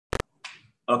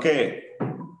Okay,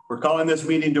 we're calling this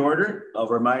meeting to order. I'll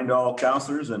remind all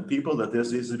councillors and people that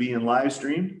this is being live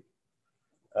streamed.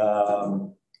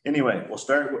 Anyway, we'll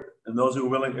start with, and those who are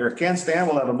willing or can stand,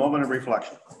 we'll have a moment of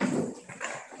reflection.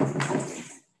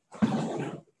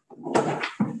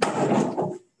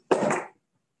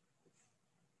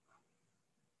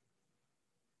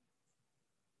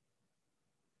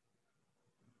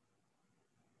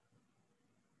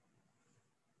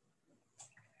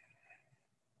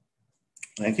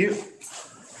 Thank you.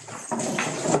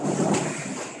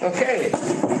 Okay,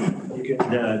 you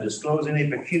can disclose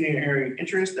any pecuniary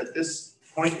interest at this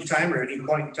point in time or any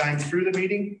point in time through the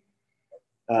meeting.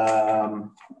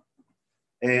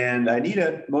 And I need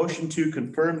a motion to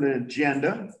confirm the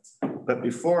agenda. But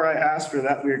before I ask for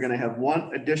that, we're going to have one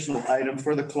additional item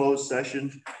for the closed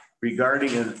session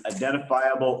regarding an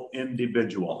identifiable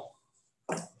individual.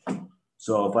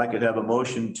 So if I could have a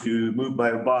motion to move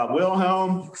by Bob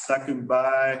Wilhelm, second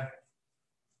by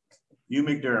Hugh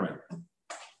McDermott.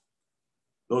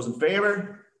 Those in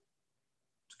favor?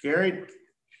 It's carried.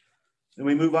 Then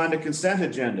we move on to consent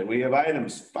agenda. We have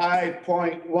items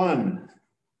 5.1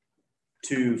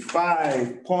 to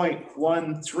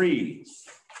 5.13.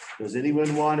 Does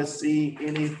anyone want to see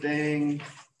anything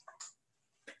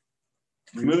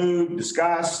removed,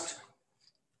 discussed?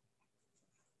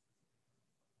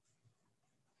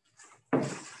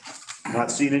 Not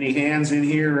seeing any hands in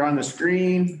here on the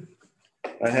screen.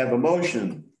 I have a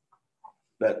motion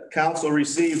that council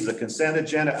receives the consent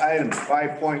agenda items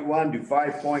 5.1 to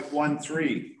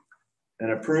 5.13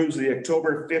 and approves the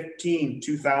October 15,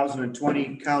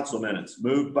 2020 council minutes.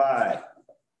 Moved by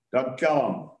Doug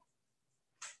Kellum,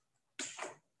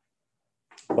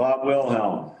 Bob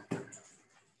Wilhelm.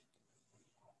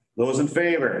 Those in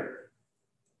favor?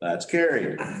 That's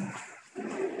carried.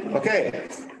 Okay.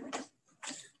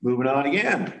 Moving on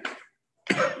again.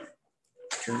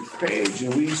 Turn the page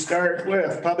and we start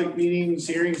with public meetings,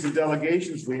 hearings, and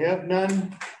delegations. We have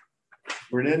none.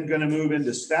 We're then going to move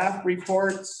into staff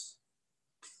reports.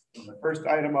 And the first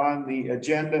item on the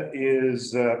agenda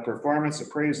is performance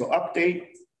appraisal update.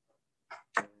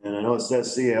 And I know it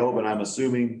says CAO, but I'm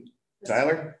assuming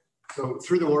Tyler? So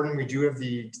through the warden, we do have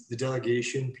the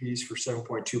delegation piece for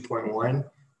 7.2.1.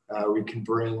 We can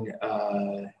bring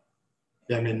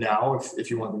them in now if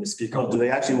you want them to speak. Oh, do they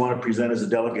actually want to present as a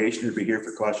delegation or be here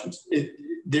for questions?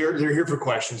 They're here for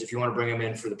questions. If you want to bring them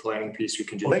in for the planning piece, we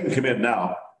can do. Well, they can come in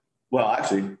now. Well,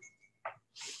 actually,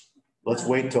 let's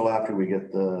wait till after we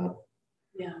get the.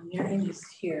 Yeah, Marion is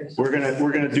here. So we're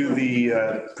gonna do the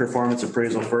performance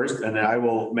appraisal first, and then I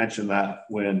will mention that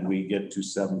when we get to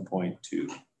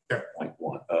 7.2.1.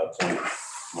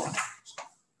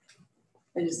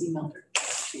 I just emailed her.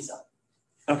 She's up.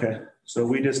 Okay, so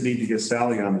we just need to get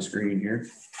Sally on the screen here.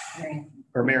 Marion.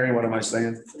 Or Marion, what am I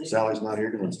saying? Sally's not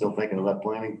here because I'm still thinking of that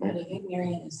planning thing. I think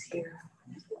Marion is here.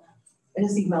 I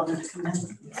just emailed her to come in.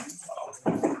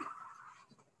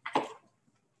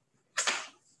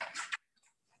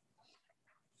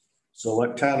 So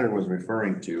what Tyler was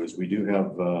referring to is we do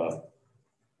have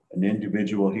an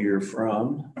individual here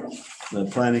from the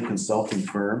planning consulting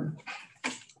firm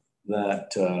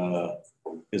that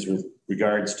is with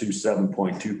regards to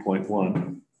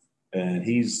 7.2.1, and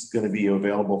he's going to be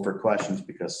available for questions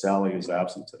because Sally is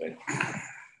absent today.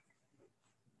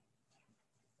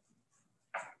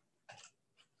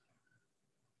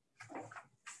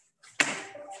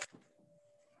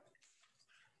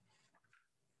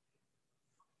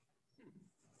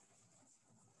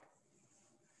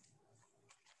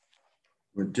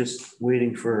 We're just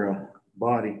waiting for a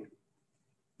body.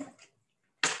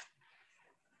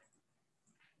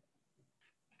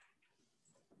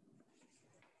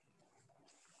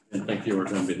 Didn't think you were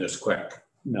going to be this quick.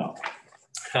 No.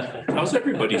 How's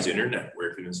everybody's internet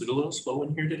working? Is it a little slow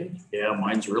in here today? Yeah,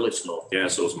 mine's really slow. Yeah,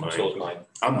 so is mine. So is mine.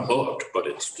 I'm hooked, but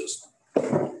it's just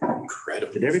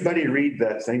incredible. Did everybody read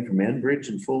that thing from Enbridge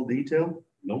in full detail?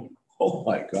 Nope. Oh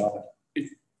my God. Did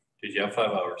you have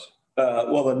 5 hours?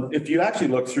 Well, then if you actually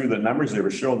look through the numbers, they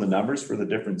were showing the numbers for the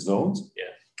different zones.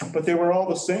 Yeah. But they were all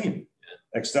the same, yeah.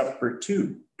 Except for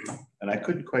 2. And I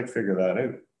couldn't quite figure that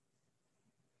out.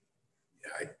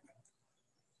 Yeah,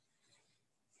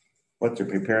 What they're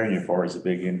preparing you for is a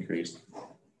big increase.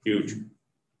 Huge.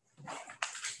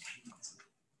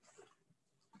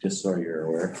 Just so you're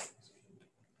aware.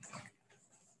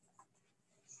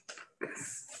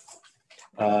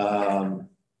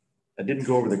 I didn't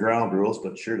go over the ground rules,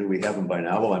 but surely we have them by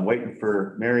now. Well, I'm waiting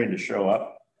for Marion to show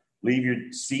up. Leave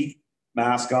your seat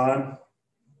mask on.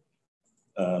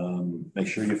 Make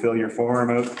sure you fill your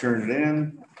form out, turn it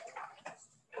in.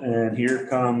 And here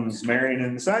comes Marion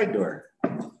in the side door.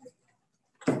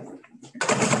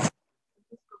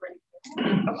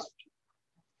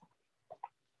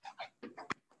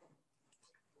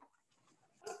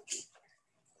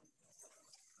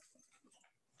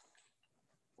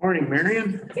 Morning,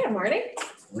 Marion. Good morning.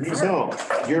 So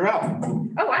you're up.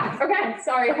 Oh, wow. Okay.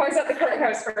 Sorry. I was at the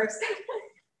courthouse first.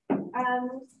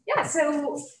 Yeah,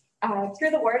 so through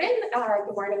the warden,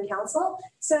 good morning, council.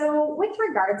 So with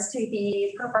regards to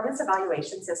the performance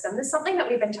evaluation system, this is something that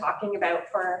we've been talking about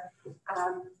for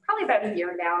probably about a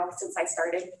year now since I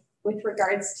started with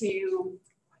regards to,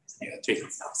 Yeah, take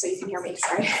it. so you can hear me,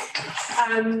 sorry.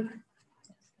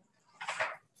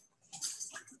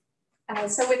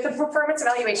 So with the performance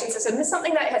evaluation system, this is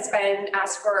something that has been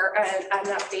asked for an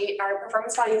update. Our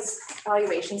performance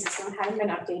evaluation system hadn't been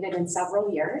updated in several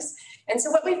years. And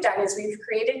so what we've done is we've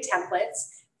created templates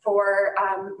for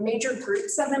major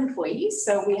groups of employees.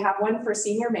 So we have one for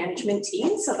senior management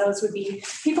teams. So those would be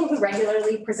people who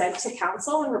regularly present to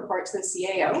council and report to the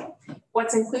CAO.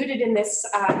 What's included in this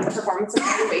performance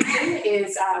evaluation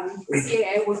is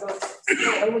the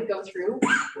CAO would go through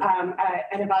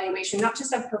an evaluation, not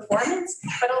just of performance,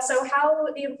 but also how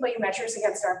the employee measures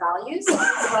against our values,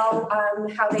 as well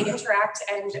how they interact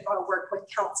and work with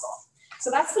council. So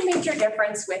that's the major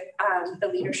difference with the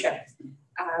leadership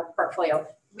portfolio.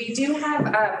 We do have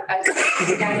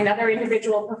again, another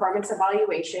individual performance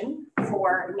evaluation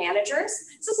for managers.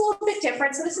 This is a little bit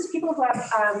different. So this is people who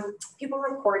have people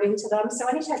reporting to them. So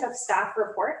any type of staff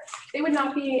report, they would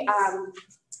not be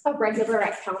a regular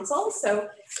at council. So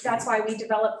that's why we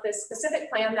developed this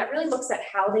specific plan that really looks at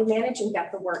how they manage and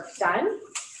get the work done.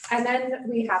 And then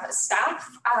we have a staff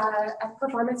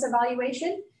performance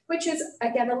evaluation, which is,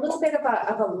 again, a little bit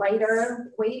of a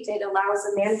lighter weight. It allows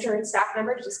the manager and staff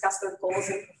member to discuss their goals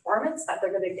and performance that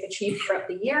they're going to achieve throughout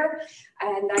the year.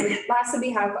 And then lastly,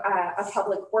 we have a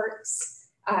public works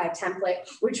template,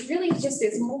 which really just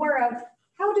is more of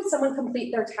how did someone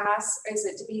complete their tasks? Is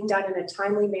it being done in a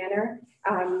timely manner?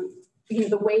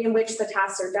 The way in which the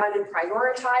tasks are done and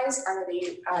prioritized, are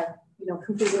they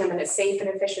completing them in a safe and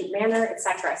efficient manner, et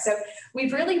cetera. So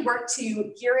we've really worked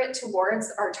to gear it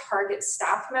towards our target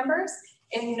staff members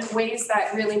in ways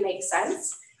that really make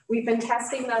sense. We've been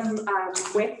testing them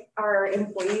with our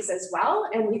employees as well,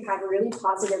 and we've had a really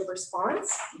positive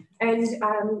response. And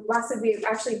lastly, we've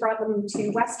actually brought them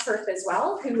to West Perth as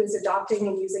well, who is adopting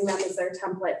and using them as their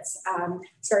templates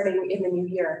starting in the new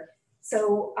year.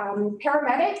 So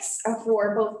paramedics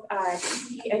for both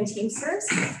TP and Teamsters,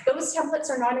 those templates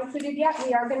are not included yet.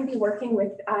 We are going to be working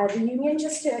with the union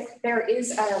there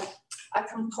is a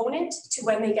component to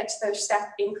when they get to their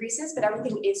step increases, but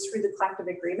everything is through the collective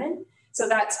agreement. So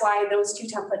that's why those two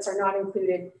templates are not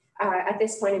included at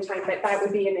this point in time, but that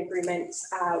would be an agreement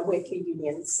with the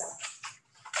unions. So.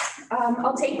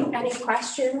 I'll take any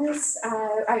questions.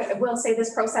 I will say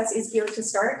this process is geared to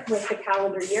start with the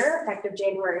calendar year, effective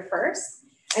January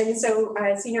 1st. And so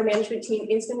senior management team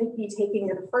is going to be taking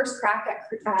the first crack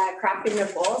at crafting their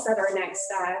goals at our next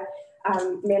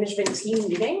management team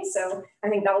meeting. So I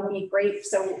think that will be great.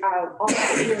 So all the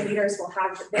senior leaders will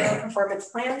have their performance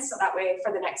plans. So that way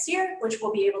for the next year, which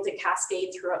will be able to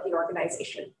cascade throughout the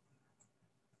organization.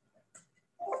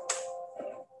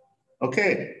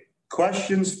 Okay.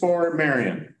 Questions for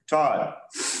Marion? Todd.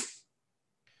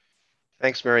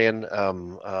 Thanks, Marion.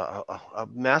 A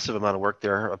massive amount of work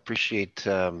there. Appreciate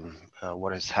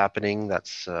what is happening.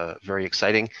 That's very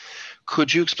exciting.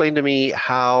 Could you explain to me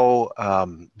how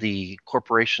the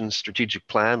corporation's strategic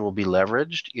plan will be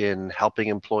leveraged in helping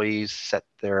employees set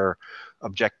their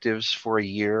objectives for a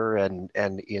year and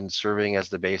in serving as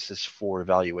the basis for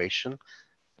evaluation?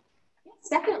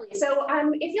 Definitely. So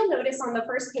if you'll notice on the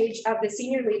first page of the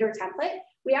senior leader template,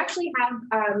 we actually have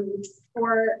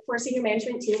for senior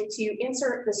management team to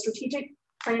insert the strategic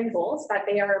plan goals that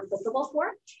they are applicable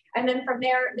for. And then from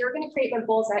there, they're going to create their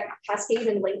goals that cascade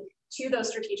and link to those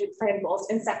strategic plan goals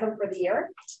and set them for the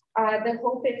year. The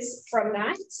hope is from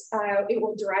that, it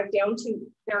will drive down to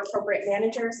their appropriate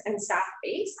managers and staff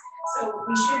base. So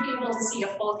we should be able to see a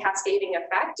full cascading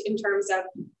effect in terms of,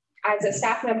 as a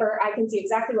staff member, I can see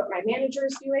exactly what my manager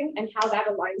is doing and how that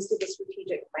aligns to the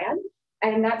strategic plan.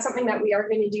 And that's something that we are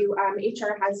going to do.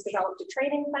 HR has developed a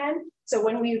training plan. So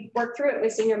when we work through it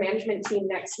with senior management team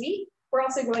next week, we're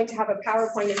also going to have a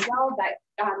PowerPoint as well that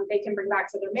they can bring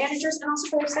back to their managers and also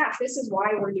for their staff. This is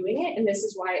why we're doing it, and this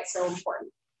is why it's so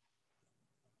important.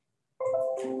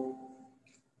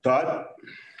 Todd?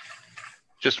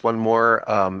 Just one more,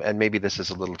 and maybe this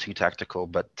is a little too tactical,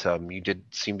 but you did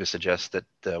seem to suggest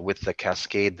that with the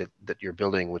cascade that you're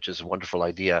building, which is a wonderful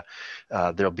idea,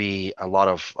 there'll be a lot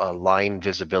of line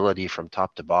visibility from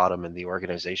top to bottom in the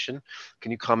organization.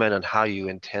 Can you comment on how you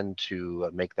intend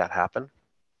to make that happen?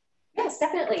 Yes,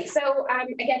 definitely. So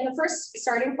again, the first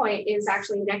starting point is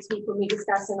actually next week when we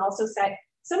discuss and also set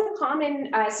some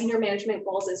common senior management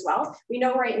goals as well. We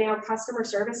know right now customer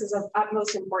service is of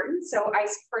utmost importance. So I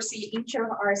foresee each of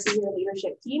our senior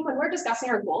leadership team, when we're discussing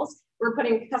our goals, we're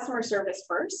putting customer service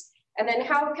first. And then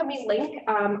how can we link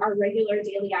our regular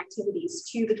daily activities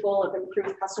to the goal of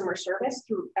improved customer service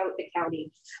throughout the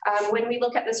county? When we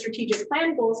look at the strategic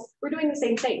plan goals, we're doing the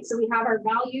same thing. So we have our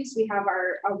values, we have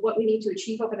our what we need to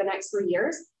achieve over the next 3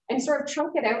 years, and sort of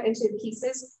chunk it out into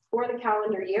pieces for the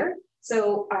calendar year.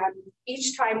 So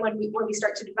each time when we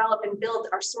start to develop and build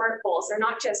our SMART goals, they're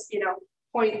not just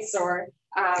points or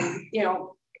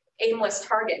aimless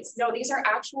targets. No, these are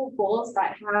actual goals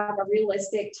that have a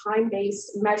realistic,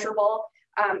 time-based, measurable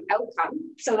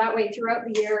outcome. So that way throughout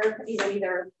the year,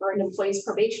 either for an employee's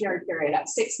probationary period at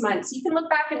 6 months, you can look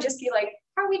back and just be like,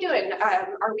 how are we doing?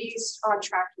 Are we on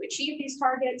track to achieve these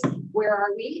targets? Where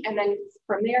are we? And then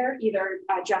from there, either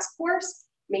adjust course,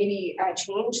 maybe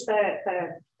change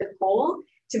the goal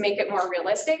to make it more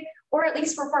realistic, or at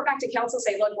least report back to council,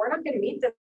 say, look, we're not going to meet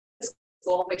this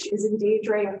goal, which is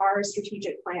endangering our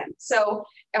strategic plan. So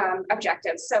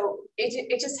objectives. So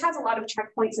it just has a lot of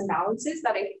checkpoints and balances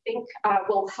that I think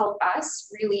will help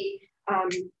us really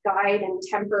guide and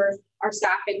temper our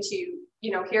staff into,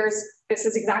 this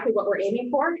is exactly what we're aiming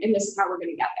for, and this is how we're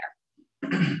going to get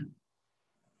there.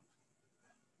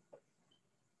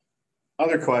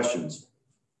 Other questions?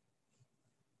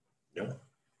 No,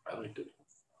 I liked it.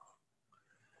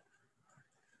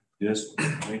 Just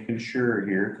making sure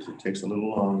here, because it takes a little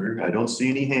longer. I don't see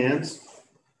any hands.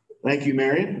 Thank you,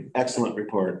 Marion. Excellent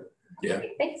report. Yeah,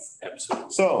 Thanks.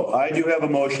 absolutely. So I do have a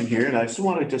motion here, and I just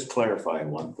want to just clarify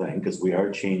one thing, because we are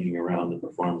changing around the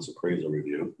performance appraisal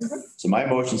review. So my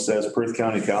motion says Perth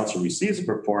County Council receives a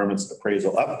performance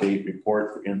appraisal update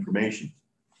report for information.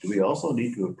 Do we also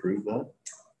need to approve that?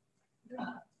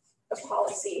 The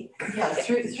policy. Yeah,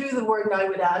 through the wording I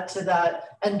would add to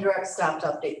that, and direct staff to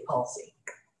update policy.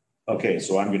 Okay,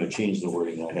 so I'm going to change the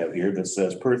wording I have here that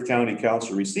says Perth County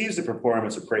Council receives a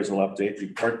performance appraisal update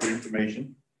report for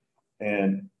information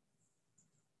and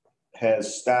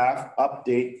has staff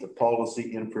update the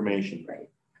policy information. Right,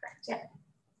 correct, yeah.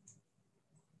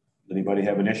 Anybody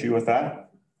have an issue with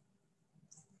that?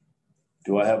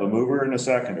 Do I have a mover and a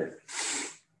seconder?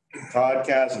 Todd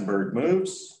Kasenberg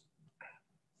moves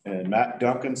and Matt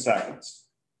Duncan seconds.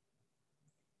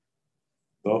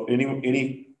 So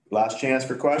any last chance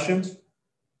for questions?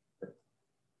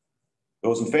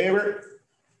 Those in favor?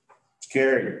 It's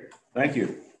carried. Thank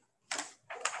you.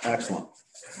 Excellent.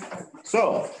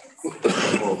 So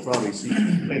we'll probably see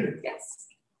you later. Yes.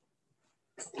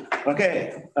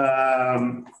 Okay,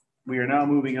 we are now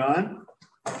moving on.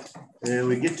 And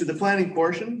we get to the planning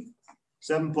portion,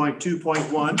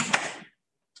 7.2.1.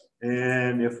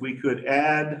 And if we could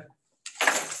add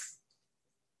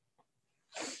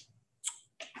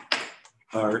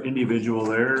our individual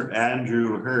there,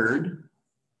 Andrew Hurd.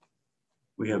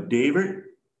 We have David.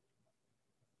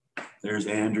 There's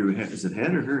Andrew. Is it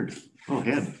Head or Hurd? Oh,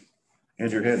 Head.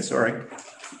 Andrew Head, sorry.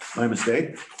 My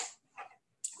mistake.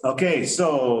 Okay,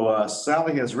 so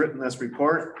Sally has written this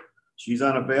report. She's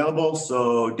unavailable.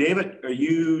 So David, are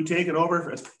you taking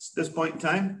over at this point in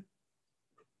time?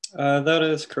 That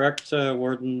is correct,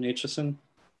 Warden Aitchison.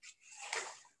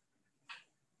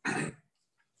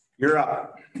 You're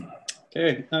up.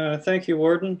 Okay, thank you,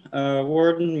 Warden.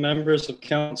 Warden, members of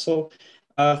council.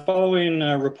 Following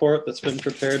a report that's been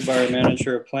prepared by our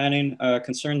manager of planning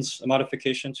concerns a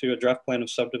modification to a draft plan of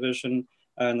subdivision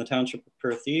in the township of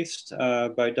Perth East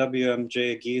by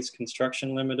WMJ Geese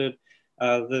Construction Limited.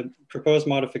 The proposed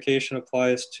modification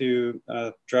applies to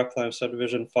draft plan of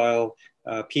subdivision file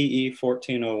PE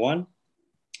 1401.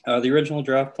 The original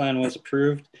draft plan was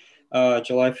approved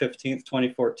July 15th,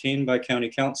 2014 by County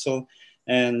Council,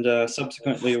 and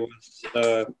subsequently was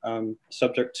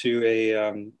subject to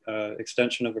a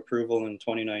extension of approval in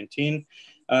 2019.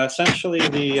 Essentially,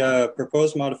 the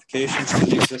proposed modifications to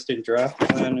the existing draft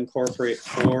plan incorporate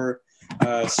 4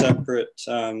 separate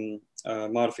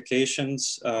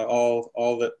modifications,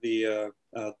 all that the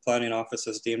planning office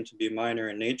has deemed to be minor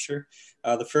in nature.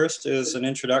 The first is an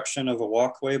introduction of a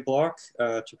walkway block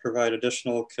to provide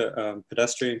additional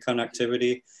pedestrian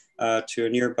connectivity to a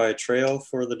nearby trail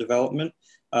for the development.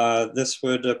 This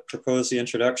would propose the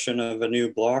introduction of a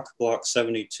new block, block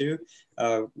 72,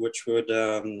 which would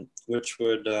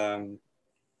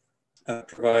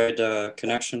provide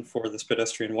connection for this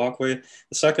pedestrian walkway.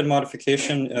 The second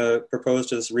modification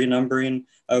proposed is renumbering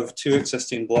of 2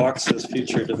 existing blocks as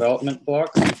future development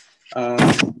blocks.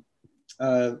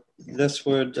 These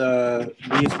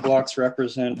blocks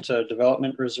represent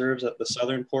development reserves at the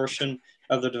southern portion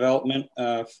of the development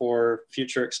for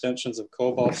future extensions of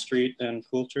Cobalt Street and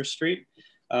Coulter Street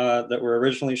that were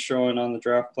originally shown on the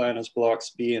draft plan as blocks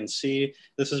B and C.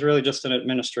 This is really just an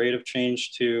administrative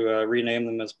change to rename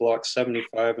them as blocks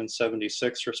 75 and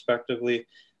 76 respectively.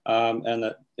 And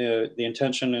that the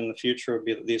intention in the future would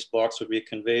be that these blocks would be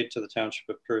conveyed to the Township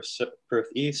of Perth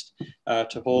East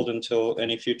to hold until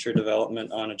any future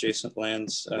development on adjacent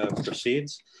lands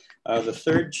proceeds. The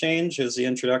third change is the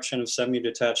introduction of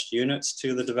semi-detached units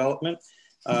to the development.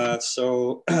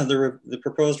 So the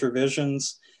proposed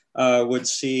revisions would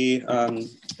see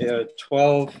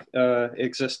 12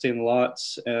 existing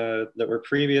lots that were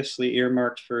previously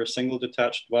earmarked for single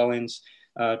detached dwellings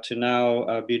to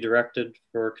now be directed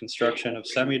for construction of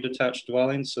semi-detached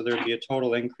dwellings. So there'd be a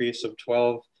total increase of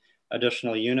 12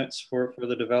 additional units for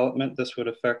the development. This would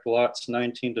affect lots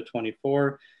 19 to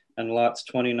 24 and lots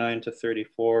 29 to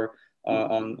 34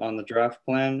 on the draft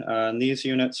plan. And these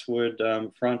units would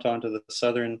front onto the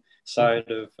southern side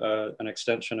of an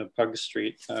extension of Pug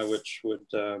Street, which would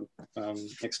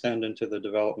extend into the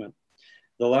development.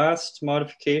 The last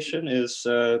modification is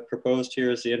proposed here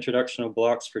is the introduction of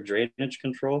blocks for drainage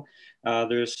control.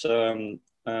 Was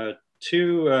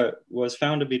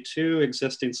found to be two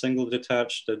existing single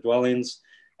detached dwellings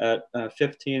at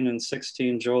 15 and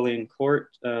 16 Jolene Court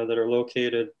that are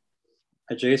located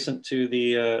adjacent to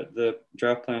the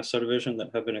draft plan subdivision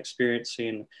that have been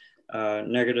experiencing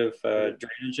negative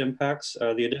drainage impacts.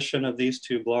 The addition of these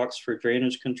two blocks for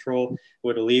drainage control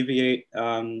would alleviate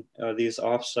these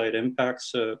offsite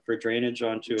impacts for drainage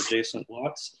onto adjacent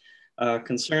lots.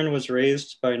 Concern was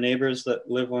raised by neighbors that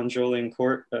live on Jolene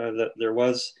Court that there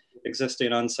was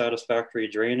existing unsatisfactory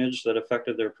drainage that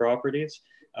affected their properties.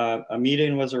 A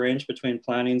meeting was arranged between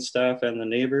planning staff and the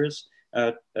neighbors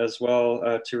as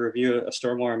well to review a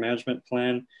stormwater management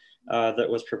plan that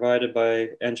was provided by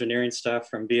engineering staff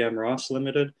from BM Ross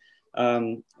Limited.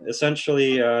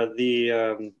 Essentially,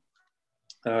 the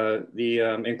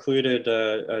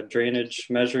included drainage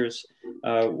measures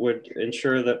would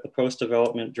ensure that the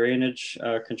post-development drainage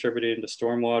contributing to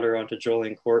stormwater onto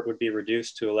Jolene Court would be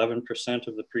reduced to 11%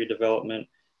 of the pre-development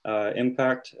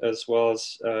impact, as well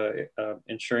as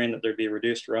ensuring that there'd be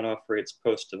reduced runoff rates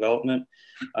post-development.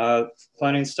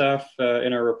 Planning staff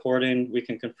in our reporting, we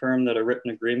can confirm that a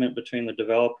written agreement between the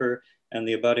developer and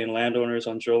the abutting landowners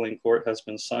on Jolene Court has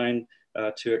been signed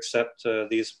to accept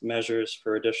these measures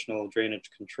for additional drainage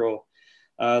control.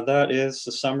 That is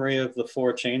the summary of the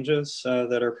 4 changes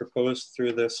that are proposed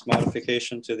through this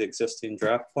modification to the existing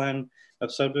draft plan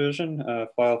of subdivision,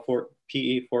 file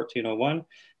PE 1401.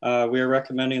 We are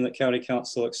recommending that County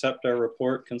Council accept our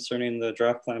report concerning the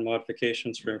draft plan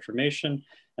modifications for information,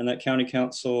 and that County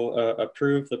Council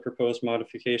approve the proposed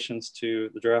modifications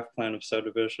to the draft plan of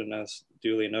subdivision as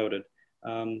duly noted.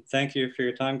 Thank you for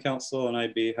your time, Council, and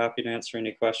I'd be happy to answer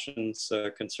any questions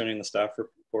concerning the staff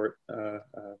report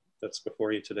that's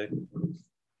before you today.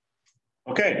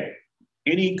 Okay,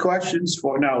 any questions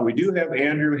for now? We do have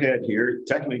Andrew Head here.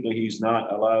 Technically, he's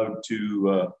not allowed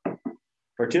to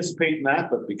participate in that,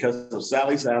 but because of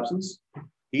Sally's absence,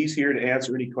 he's here to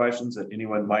answer any questions that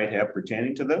anyone might have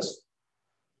pertaining to this.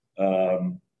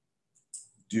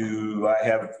 Do I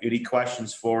have any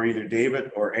questions for either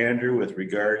David or Andrew with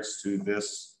regards to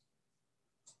this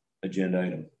agenda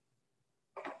item?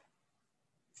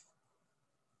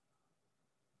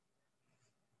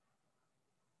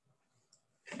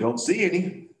 Don't see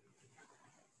any.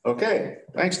 Okay,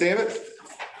 thanks, David.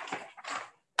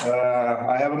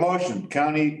 I have a motion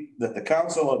that the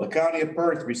Council of the County of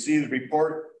Perth receive the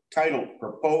report titled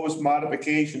Proposed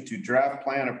Modification to Draft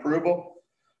Plan Approval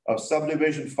of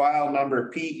Subdivision File Number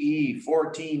PE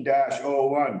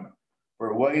 14-01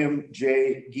 for William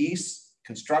J. Geese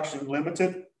Construction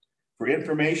Limited for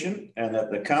information, and that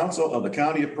the Council of the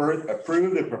County of Perth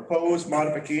approve the proposed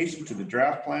modification to the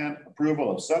draft plan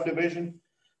approval of subdivision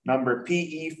number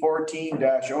PE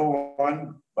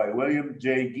 14-01 by William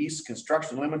J. Geese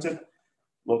Construction Limited,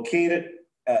 located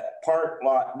at Part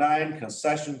Lot 9,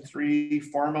 Concession 3,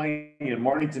 formerly in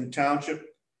Mornington Township,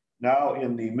 now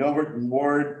in the Milverton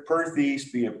Ward, Perth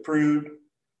East, be approved,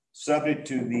 subject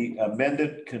to the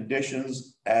amended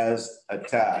conditions as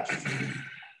attached.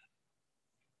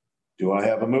 Do I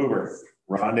have a mover?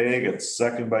 Ron Agate,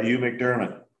 second by you,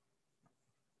 McDermott.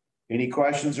 Any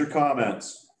questions or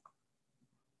comments?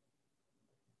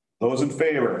 Those in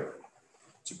favor?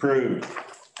 It's approved.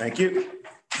 Thank you.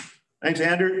 Thanks,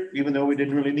 Andrew, even though we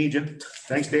didn't really need you.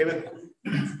 Thanks, David.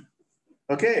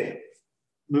 Okay,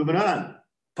 moving on.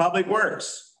 Public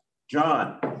Works,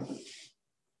 John.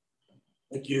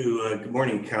 Thank you. Good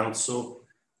morning, Council.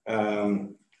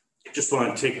 Just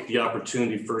want to take the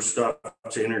opportunity first off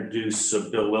to introduce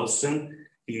Bill Wilson.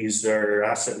 He's our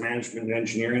asset management and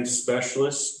engineering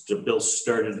specialist. Bill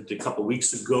started a couple of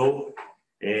weeks ago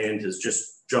and has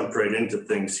just jumped right into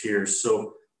things here.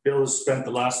 So Bill has spent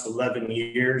the last 11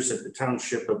 years at the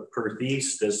Township of Perth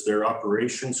East as their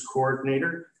operations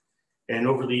coordinator. And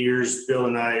over the years, Bill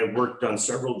and I have worked on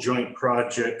several joint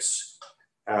projects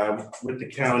with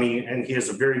the county, and he has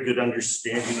a very good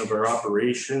understanding of our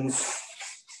operations,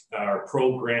 our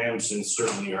programs, and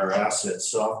certainly our asset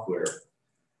software.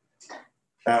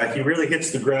 He really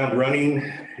hits the ground running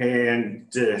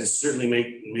and has certainly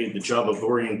made the job of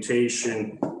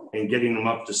orientation and getting them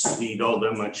up to speed all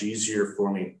that much easier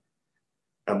for me.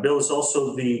 Bill is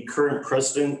also the current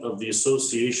president of the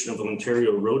Association of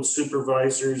Ontario Road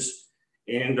Supervisors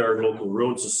and our local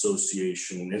roads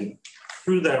association. And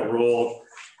through that role,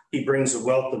 he brings a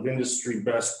wealth of industry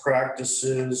best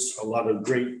practices, a lot of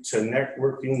great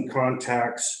networking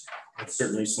contacts, and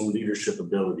certainly some leadership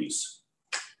abilities.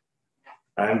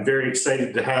 I'm very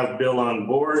excited to have Bill on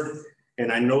board,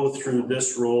 and I know through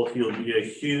this role, he'll be a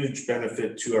huge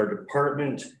benefit to our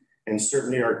department and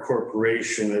certainly our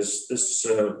corporation, as this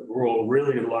role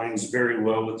really aligns very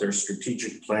well with our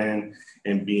strategic plan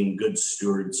and being good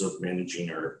stewards of managing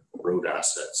our road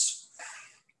assets.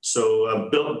 So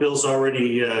Bill's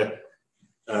already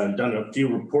done a few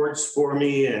reports for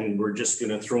me, and we're just going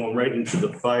to throw him right into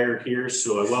the fire here.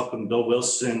 So I welcome Bill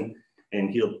Wilson, and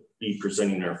he'll be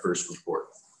presenting our first report.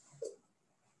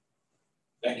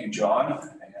 Thank you, John,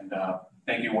 and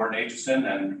thank you, Warden Aitchison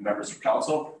and members of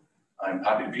council. I'm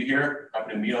happy to be here,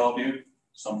 happy to meet all of you,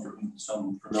 some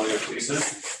familiar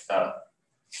faces.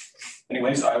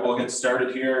 Anyways, I will get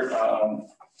started here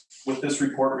with this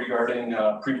report regarding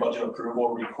pre-budget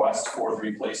approval request for the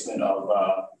replacement of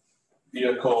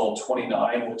vehicle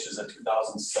 29, which is a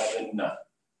 2007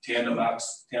 tandem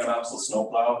axle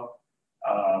snowplow.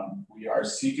 We are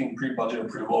seeking pre-budget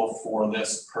approval for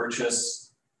this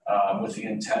purchase with the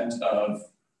intent of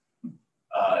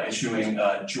issuing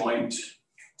a joint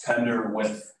tender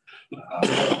with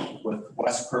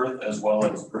West Perth as well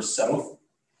as Perth South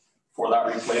for that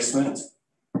replacement.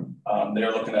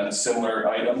 They're looking at similar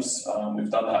items. We've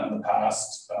done that in the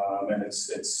past, and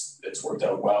it's worked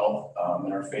out well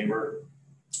in our favor,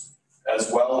 as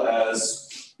well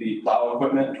as the plow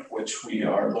equipment, which we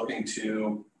are looking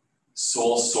to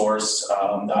sole source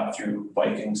that through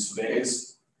Viking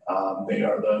Surveys. They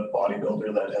are the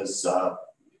bodybuilder that has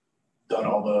done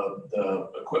all the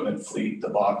equipment fleet, the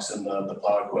box and the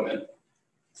plow equipment.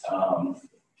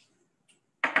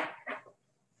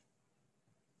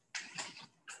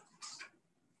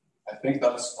 I think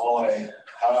that's all I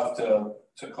have to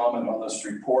comment on this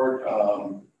report.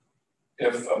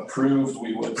 If approved,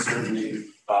 we would certainly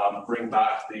bring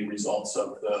back the results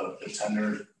of the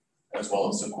tender as well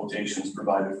as the quotations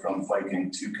provided from Viking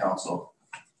to council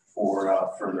for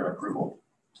further approval.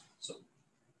 So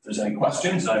if there's any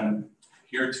questions, I'm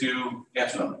here to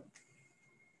answer them.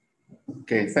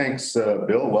 Okay, thanks,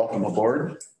 Bill. Welcome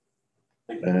aboard.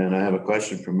 And I have a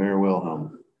question from Mayor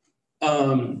Wilhelm.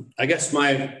 I guess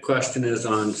my question is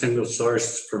on single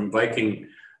source from Viking.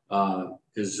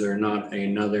 Is there not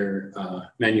another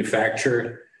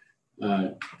manufacturer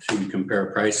to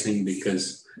compare pricing?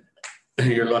 Because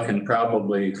you're looking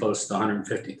probably close to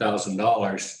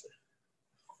 $150,000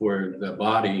 for the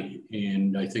body.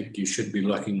 And I think you should be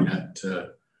looking at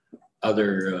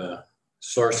other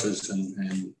sources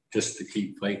and just to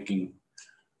keep Viking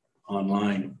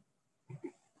online.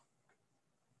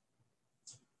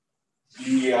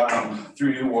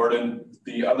 Through you, Warden,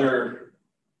 the other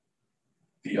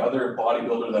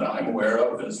bodybuilder that I'm aware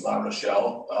of is La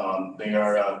Rochelle. They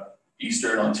are a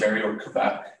Eastern Ontario,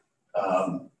 Quebec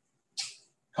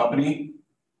company,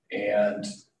 and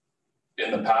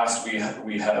in the past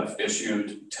we have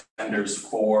issued tenders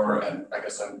for, and I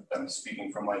guess I'm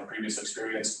speaking from my previous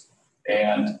experience,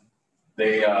 and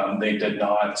they did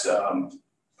not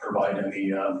provide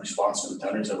any response to the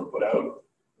tenders that were put out.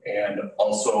 And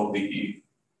also the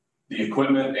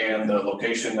equipment and the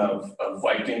location of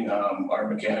Viking, our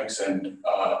mechanics and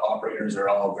operators are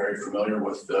all very familiar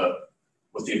with the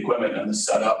equipment and the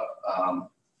setup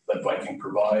that Viking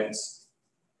provides.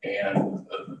 And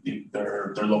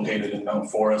they're located in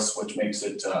Mount Forest, which makes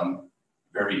it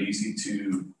very easy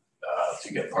to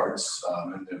get parts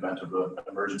in the event of an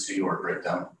emergency or a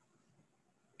breakdown.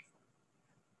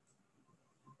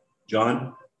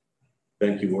 John?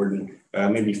 Thank you, Warden.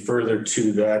 Maybe further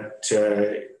to that,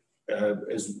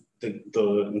 as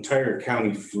the entire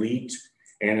county fleet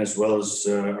and as well as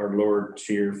our lower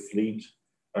tier fleet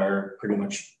are pretty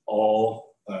much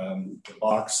all the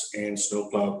box and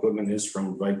snowplow equipment is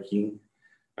from Viking.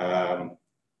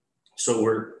 So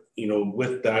we're,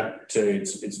 with that,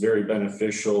 it's very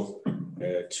beneficial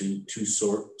to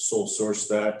sole source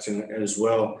that. And as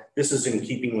well, this is in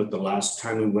keeping with the last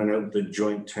time we went out the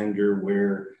joint tender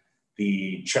where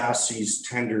the chassis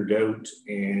tendered out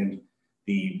and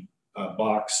the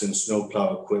box and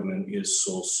snowplow equipment is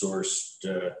sole sourced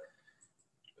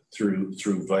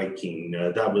through Viking.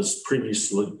 That was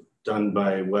previously done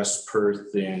by West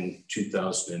Perth in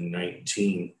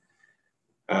 2019.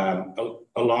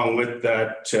 Along with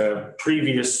that,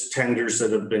 previous tenders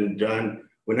that have been done,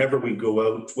 whenever we go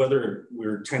out, whether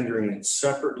we're tendering it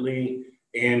separately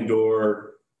and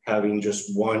or having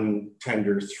just one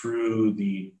tender through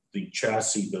the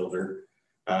chassis builder,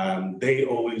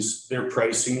 their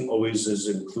pricing always is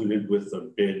included with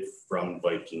a bid from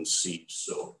Viking Seats.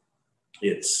 So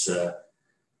it's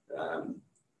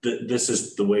this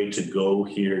is the way to go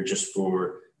here, just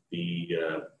for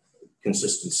the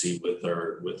consistency with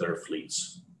our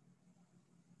fleets.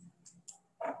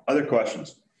 Other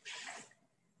questions?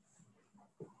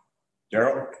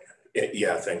 Daryl?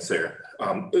 Yeah, thanks there.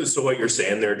 So what you're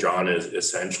saying there, John, is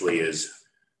essentially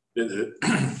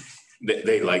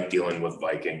they like dealing with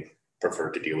Viking, prefer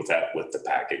to deal with that with the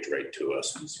package right to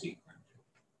us.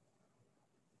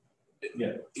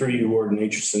 Yeah, through you, Warden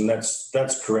Aitchison,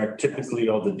 that's correct. Typically,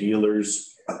 all the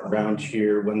dealers around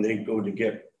here, when they go to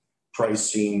get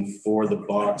pricing for the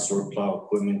box or plow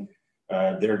equipment,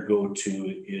 their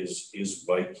go-to is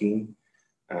Viking.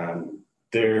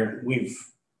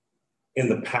 In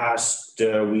the past,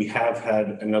 we have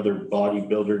had another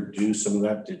bodybuilder do some of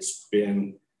that. It's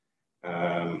been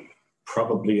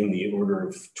probably in the order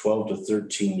of 12 to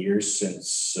 13 years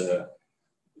since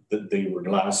that they were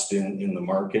last in the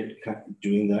market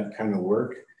doing that kind of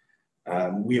work.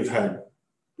 We have had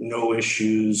no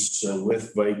issues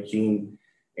with Viking,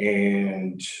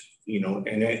 and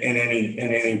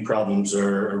any problems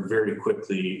are very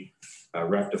quickly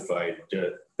rectified.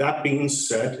 That being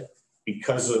said,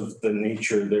 because of the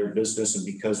nature of their business and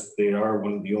because they are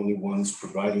one of the only ones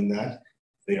providing that,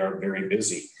 they are very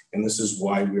busy. And this is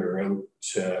why we're out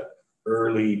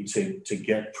early to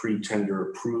get pre-tender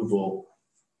approval,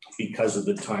 because of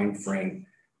the time frame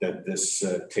that this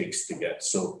takes to get.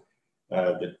 So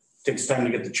it takes time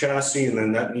to get the chassis, and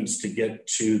then that needs to get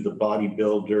to the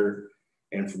bodybuilder.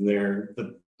 And from there,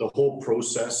 the whole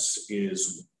process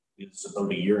is about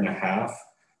 1.5 years.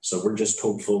 So we're just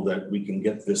hopeful that we can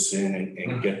get this in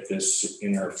and get this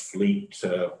in our fleet,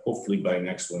 hopefully by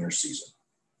next winter season.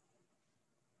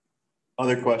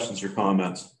 Other questions or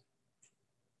comments?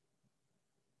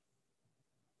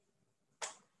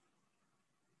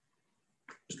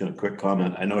 Just going to quick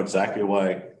comment. I know exactly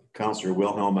why Councillor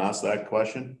Wilhelm asked that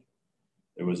question.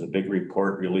 There was a big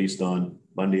report released on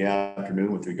Monday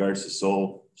afternoon with regards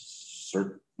to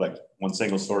one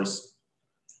single source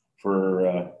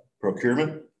for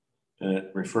procurement. And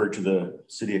it referred to the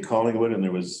city of Collingwood, and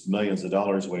there was millions of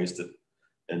dollars wasted.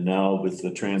 And now with the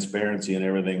transparency and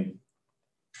everything,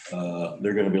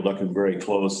 they're going to be looking very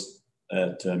close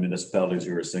at municipalities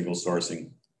who are single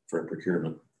sourcing for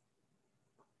procurement.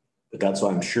 But that's why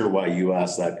I'm sure why you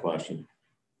asked that question.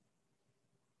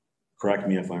 Correct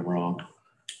me if I'm wrong.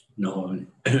 No,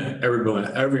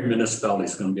 every municipality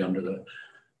is going to be under the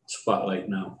spotlight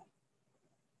now.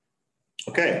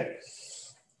 Okay.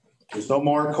 There's no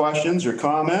more questions or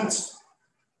comments.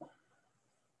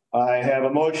 I have a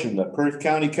motion that Perth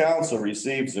County Council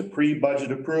receives a pre-budget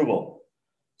approval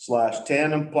 /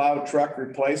 tandem plow truck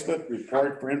replacement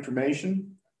report for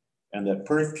information, and that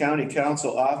Perth County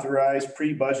Council authorize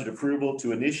pre-budget approval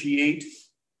to initiate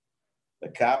the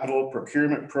capital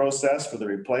procurement process for the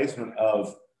replacement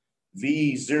of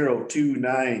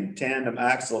V029 tandem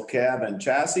axle cab and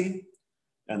chassis,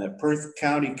 and that Perth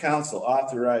County Council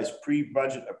authorize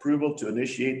pre-budget approval to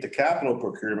initiate the capital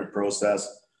procurement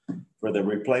process for the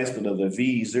replacement of the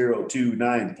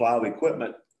V029 plow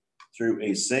equipment through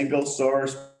a single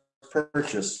source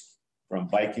purchase from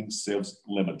Viking Sieves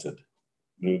Limited.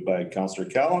 Moved by Councillor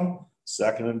Kellum,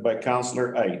 seconded by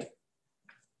Councillor Ait.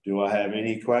 Do I have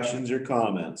any questions or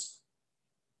comments?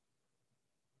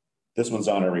 This one's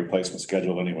on our replacement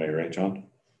schedule anyway, right, John?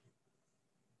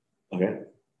 Okay.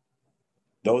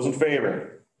 Those in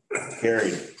favor?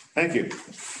 Carried. Thank you.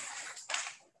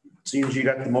 Seems you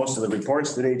got the most of the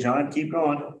reports today, John. Keep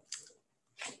going.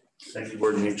 Thank you,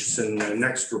 Warden Aitchison.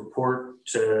 Next report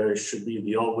should be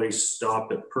the always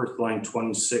stop at Perth Line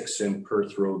 26 and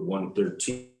Perth Road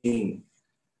 113.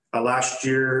 Last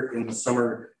year in the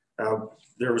summer,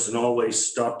 There was an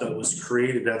always stop that was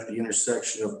created at the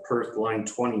intersection of Perth Line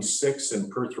 26 and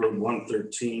Perth Road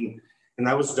 113. And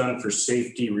that was done for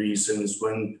safety reasons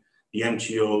when the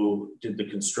MTO did the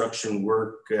construction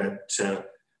work at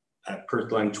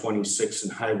Perth Line 26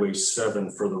 and Highway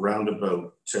 7 for the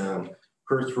roundabout.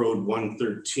 Perth Road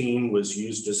 113 was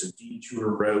used as a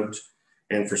detour route,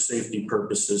 and for safety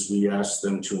purposes, we asked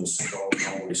them to install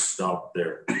an always stop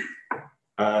there.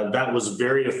 That was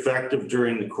very effective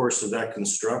during the course of that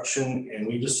construction, and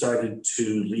we decided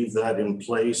to leave that in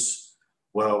place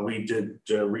while we did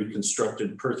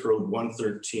reconstructed Perth Road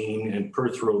 113 and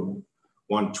Perth Road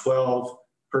 112,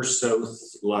 Perth South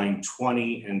Line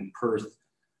 20, and Perth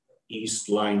East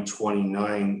Line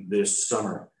 29 this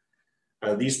summer.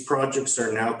 These projects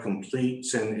are now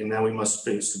complete, and now we must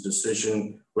face the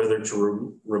decision whether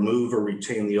to remove or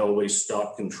retain the always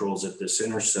stop controls at this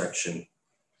intersection.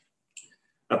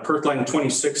 Perth Line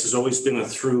 26 has always been a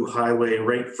through highway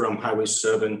right from Highway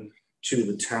 7 to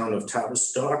the town of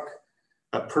Tavistock.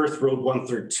 Perth Road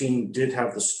 113 did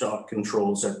have the stop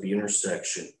controls at the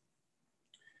intersection.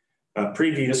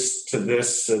 Previous to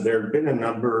this, there have been a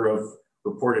number of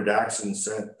reported accidents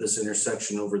at this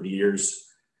intersection over the years.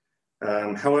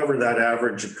 However, that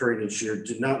average occurring each year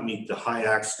did not meet the high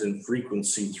accident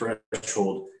frequency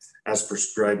threshold as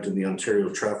prescribed in the Ontario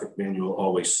Traffic Manual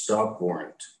always stop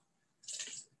warrant.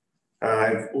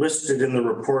 I've listed in the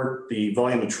report the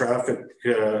volume of traffic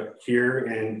here,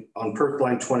 and on Perth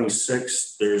Line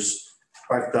 26, there's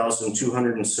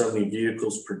 5,270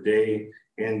 vehicles per day,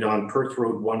 and on Perth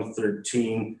Road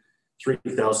 113,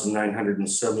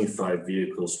 3,975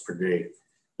 vehicles per day.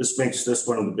 This makes this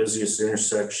one of the busiest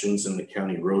intersections in the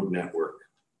county road network.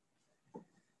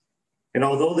 And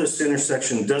although this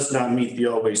intersection does not meet the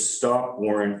always stop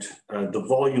warrant, the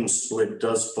volume split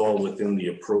does fall within the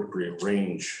appropriate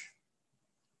range.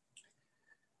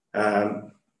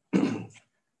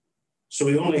 So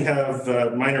we only have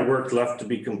minor work left to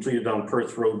be completed on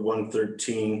Perth Road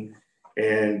 113,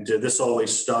 and this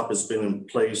always stop has been in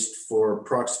place for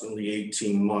approximately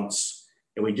 18 months.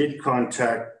 And we did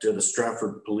contact the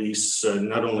Stratford Police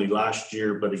not only last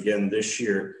year, but again this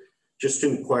year, just to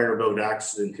inquire about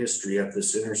accident history at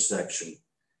this intersection.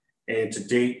 And to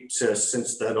date,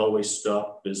 since that always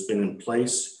stop has been in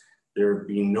place, there have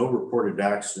been no reported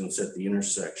accidents at the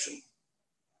intersection.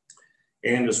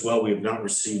 And as well, we have not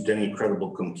received any credible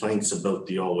complaints about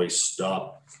the always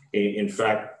stop. In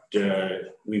fact,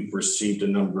 we've received a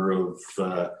number of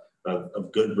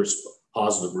good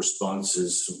positive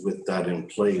responses with that in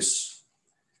place.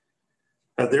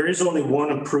 There is only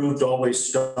one approved always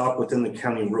stop within the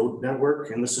county road network,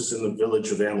 and this is in the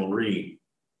village of Amelie.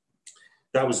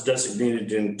 That was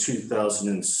designated in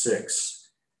 2006.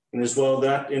 And as well,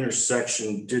 that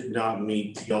intersection did not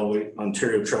meet the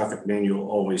Ontario Traffic Manual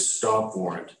always stop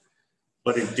warrant,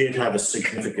 but it did have a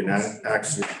significant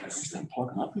accident.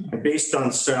 And based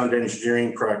on sound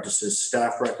engineering practices,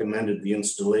 staff recommended the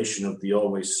installation of the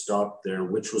always stop there,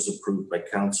 which was approved by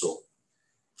council.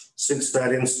 Since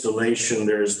that installation,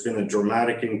 there has been a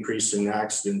dramatic increase in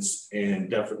accidents and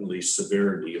definitely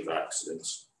severity of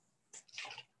accidents.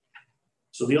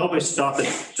 So the always stop at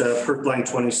Perth Line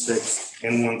 26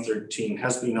 and 113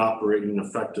 has been operating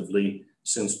effectively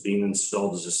since being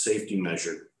installed as a safety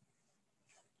measure.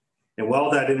 And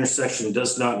while that intersection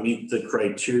does not meet the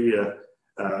criteria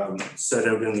set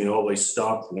out in the always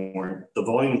stop warrant, the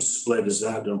volume split is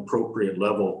at an appropriate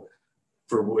level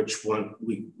for which one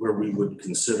where we would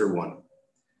consider one.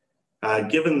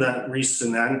 Given that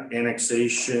recent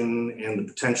annexation and the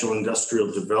potential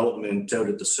industrial development out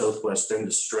at the southwest end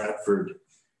of Stratford,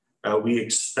 we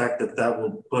expect that that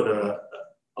will put a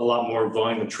lot more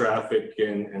volume of traffic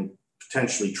and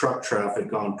potentially truck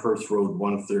traffic on Perth Road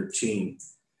 113.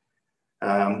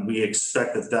 We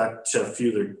expect that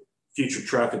future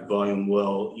traffic volume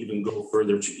will even go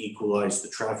further to equalize the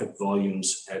traffic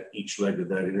volumes at each leg of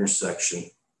that intersection.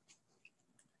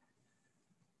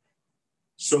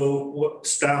 So what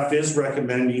staff is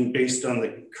recommending based on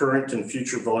the current and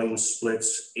future volume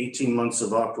splits, 18 months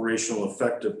of operational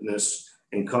effectiveness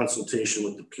in consultation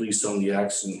with the police on the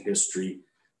accident history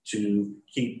to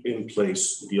keep in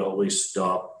place the always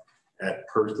stop at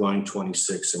Perth Line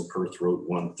 26 and Perth Road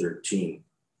 113.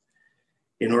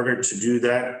 In order to do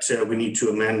that, we need to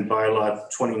amend bylaw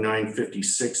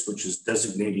 2956, which is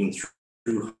designating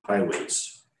through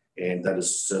highways. And that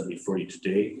is before you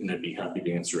today, and I'd be happy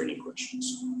to answer any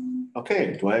questions.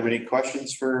 Okay, do I have any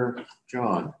questions for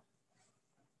John?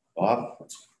 Bob?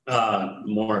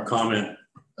 More comment.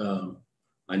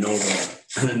 I know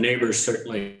the neighbors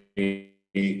certainly in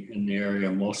the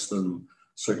area, most of them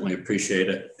certainly appreciate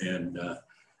it. And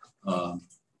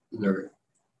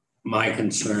my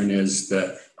concern is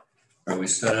that, are we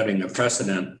setting a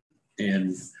precedent?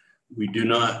 And we do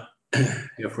not,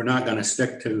 if we're not going to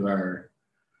stick to our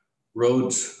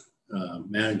roads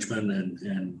management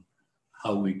and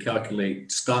how we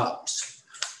calculate stops,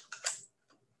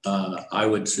 I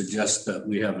would suggest that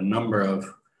we have a number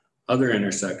of other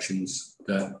intersections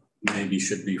that maybe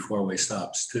should be four-way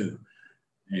stops too.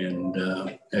 And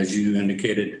as you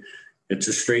indicated, it's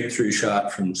a straight through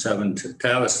shot from 7 to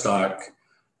Tavistock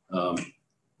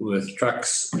with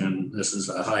trucks, and this is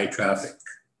a high traffic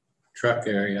truck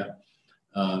area.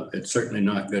 It's certainly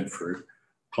not good for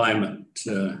climate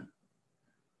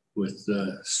with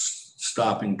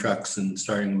stopping trucks and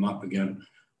starting them up again.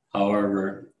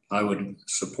 However, I would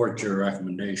support your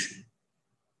recommendation.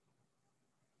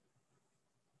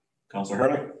 Councilor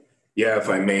Hurley? Yeah, if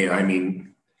I may, I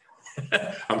mean,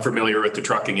 I'm familiar with the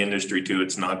trucking industry too.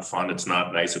 It's not fun. It's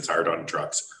not nice. It's hard on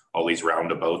trucks. All these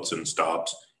roundabouts and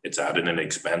stops. It's added an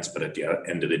expense, but at the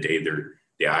end of the day,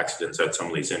 the accidents at some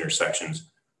of these intersections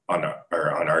are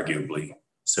unarguably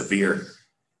severe.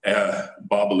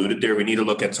 Bob alluded there, we need to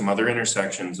look at some other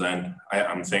intersections. And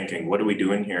I'm thinking, what are we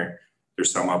doing here?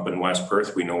 There's some up in West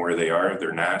Perth. We know where they are.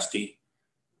 They're nasty.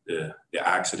 The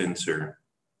accidents are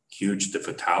huge. The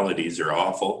fatalities are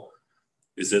awful.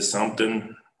 Is this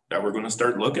something that we're going to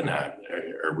start looking at?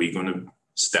 Are we going to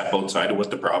step outside of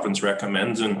what the province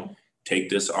recommends and take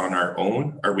this on our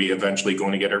own? Are we eventually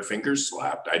going to get our fingers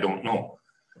slapped? I don't know.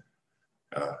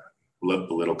 A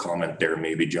little comment there,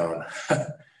 maybe, John.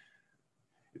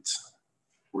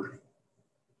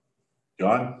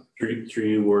 John? Through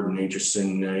you, Warden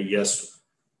Aitchison, yes,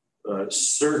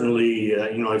 certainly,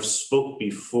 I've spoke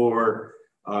before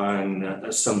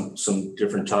on some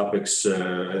different topics.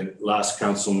 Last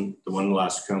council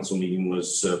meeting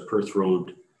was Perth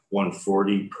Road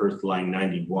 140, Perth Line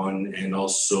 91, and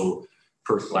also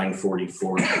Perth Line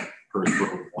 44, Perth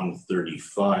Road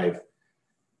 135.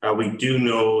 We do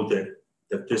know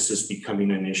that this is becoming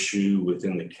an issue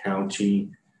within the county.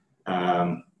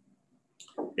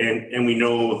 And we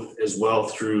know as well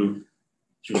through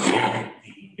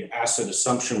the asset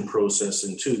assumption process,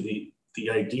 and too, the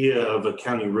idea of a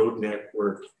county road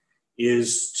network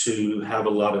is to have a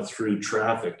lot of through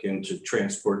traffic and to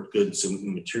transport goods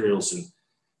and materials.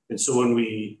 And so when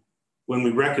we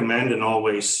recommend an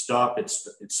always stop, it's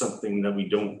something that we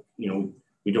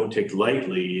don't take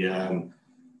lightly.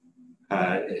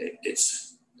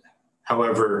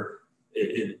 However,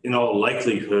 in all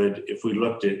likelihood, if we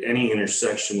looked at any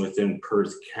intersection within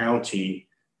Perth County,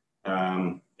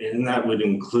 and that would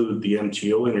include the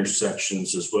MTO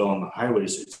intersections as well on the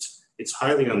highways, it's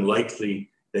highly unlikely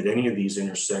that any of these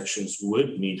intersections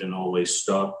would need an always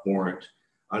stop warrant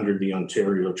under the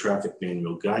Ontario Traffic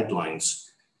Manual guidelines.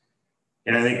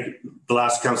 And I think the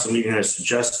last council meeting I was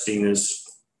suggesting is,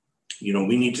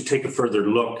 we need to take a further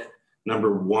look,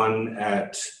 number one,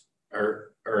 at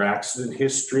our accident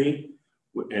history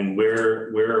and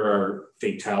where are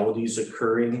fatalities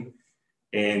occurring,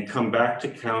 and come back to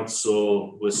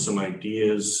council with some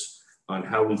ideas on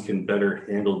how we can better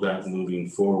handle that moving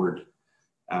forward.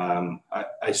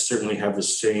 I certainly have the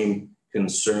same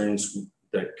concerns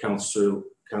that Councillor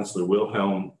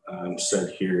Wilhelm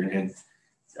said here. And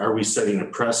are we setting a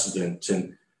precedent?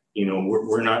 And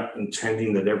we're not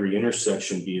intending that every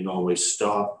intersection be an always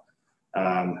stop.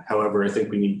 However, I think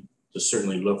we need to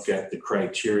certainly look at the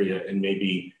criteria and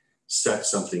maybe set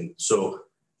something. So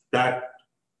that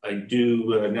I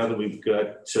do, now that we've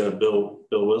got Bill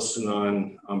Wilson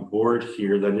on board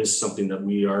here, that is something that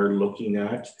we are looking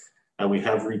at. We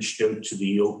have reached out to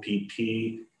the OPP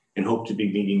and hope to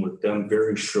be meeting with them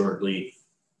very shortly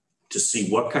to see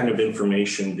what kind of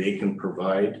information they can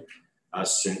provide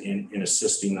us in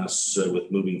assisting us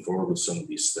with moving forward with some of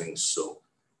these things. So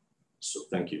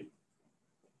thank you.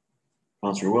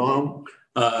 Councillor Wilhelm?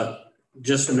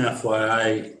 Just an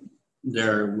FYI,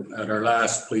 there at our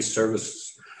last police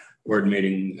service board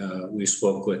meeting, we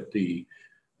spoke with the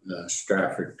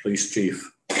Stratford police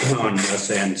chief on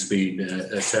sand speed,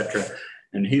 etc.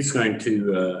 And he's going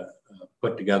to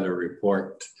put together a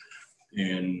report,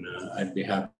 and I'd be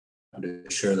happy to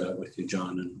share that with you,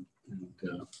 John, and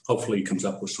hopefully he comes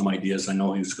up with some ideas. I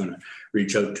know he was going to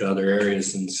reach out to other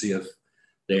areas and see if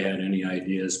they had any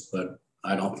ideas, but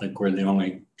I don't think we're the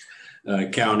only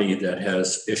county that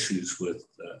has issues with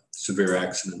severe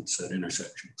accidents at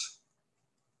intersections.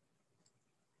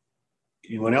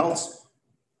 Anyone else?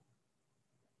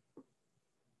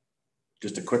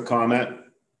 Just a quick comment.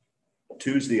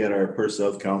 Tuesday at our Perth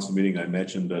South Council meeting, I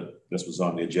mentioned that this was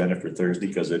on the agenda for Thursday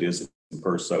because it is in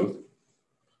Perth South.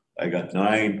 I got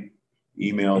 9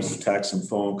 emails, texts, and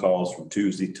phone calls from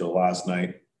Tuesday till last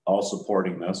night all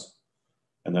supporting this.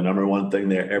 And the number one thing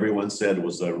there, everyone said,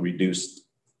 was a reduced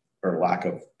or lack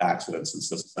of accidents since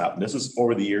this has happened. This has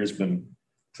over the years been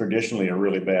traditionally a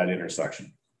really bad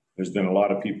intersection. There's been a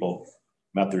lot of people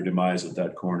met their demise at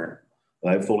that corner.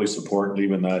 I fully support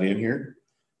leaving that in here.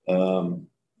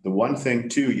 The one thing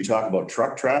too, you talk about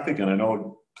truck traffic, and I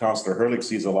know Councillor Herlick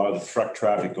sees a lot of the truck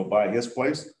traffic go by his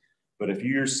place, but if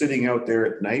you're sitting out there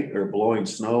at night or blowing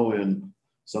snow in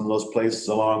some of those places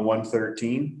along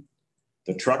 113,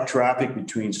 the truck traffic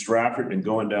between Stratford and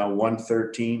going down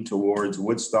 113 towards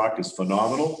Woodstock is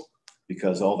phenomenal,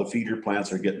 because all the feeder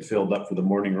plants are getting filled up for the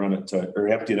morning run at, or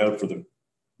emptied out for the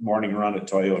morning run at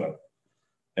Toyota.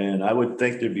 And I would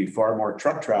think there'd be far more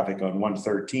truck traffic on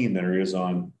 113 than there is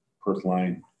on Perth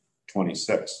line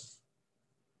 26.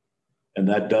 And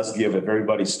that does give, if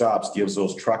everybody stops, gives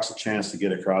those trucks a chance to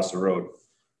get across the road.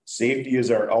 Safety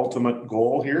is our ultimate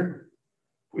goal here.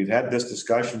 We've had this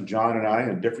discussion, John and I,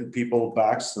 and different people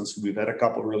back since we've had a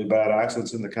couple of really bad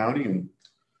accidents in the county, and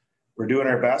we're doing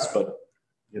our best. But,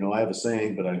 you know, I have a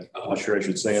saying, but I'm not sure I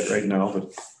should say it right now,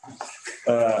 but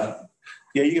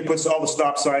yeah, you can put all the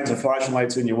stop signs and flashing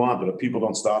lights in you want, but if people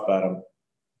don't stop at them,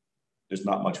 there's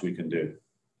not much we can do.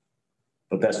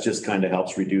 But that's just kind of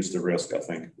helps reduce the risk, I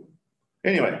think.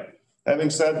 Anyway, having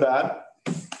said that,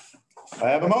 I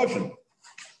have a motion.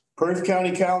 Perth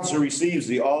County Council receives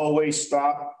the always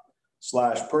stop /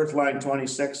 Perth line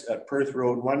 26 at Perth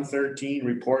Road 113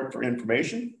 report for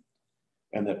information,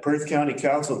 and that Perth County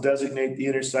Council designate the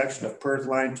intersection of Perth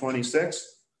line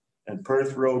 26 and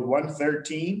Perth Road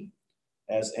 113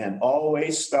 as an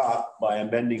always stop by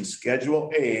amending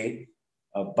Schedule A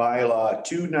of bylaw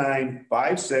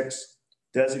 2956,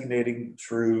 designating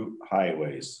through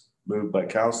highways. Moved by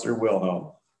Councillor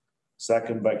Wilhelm,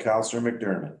 second by Councillor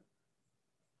McDermott.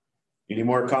 Any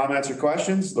more comments or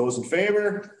questions? Those in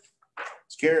favor?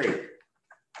 It's carried.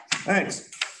 Thanks.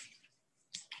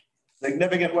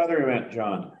 Significant weather event,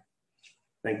 John.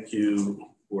 Thank you,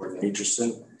 Warden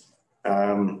Aitchison.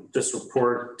 This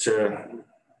report,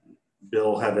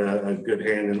 Bill had a good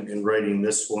hand in writing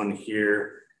this one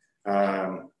here.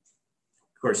 Of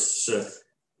course,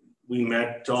 we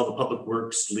met all the public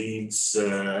works leads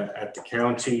at the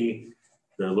county.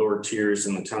 The lower tiers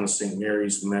in the town of St.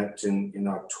 Mary's met in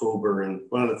October. And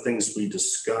one of the things we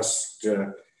discussed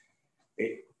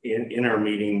in our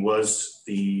meeting was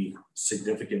the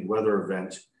significant weather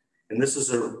event. And this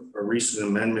is a recent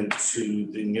amendment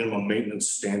to the minimum maintenance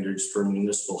standards for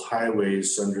municipal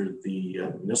highways under the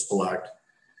Municipal Act.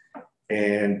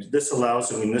 And this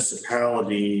allows a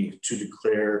municipality to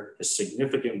declare a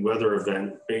significant weather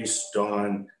event based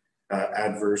on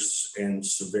adverse and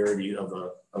severity of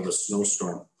a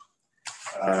snowstorm.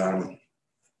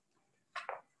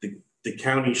 The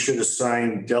county should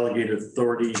assign delegated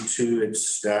authority to its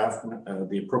staff,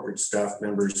 the appropriate staff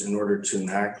members, in order to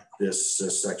enact this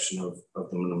section of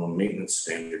the minimum maintenance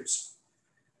standards.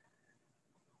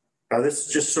 This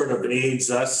just sort of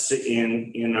aids us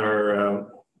in our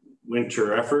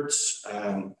winter efforts.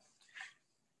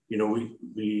 You know,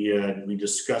 we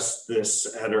discussed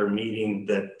this at our meeting,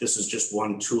 that this is just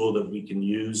one tool that we can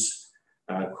use.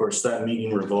 Of course, that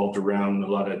meeting revolved around a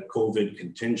lot of COVID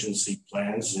contingency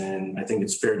plans. And I think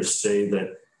it's fair to say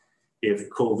that if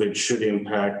COVID should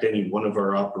impact any one of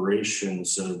our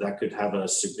operations, that could have a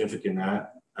significant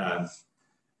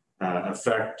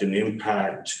effect and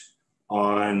impact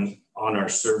on our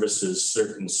services,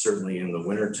 certainly in the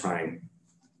wintertime.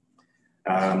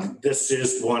 This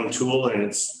is one tool, and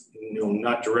it's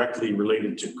not directly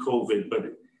related to COVID, but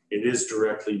it is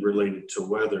directly related to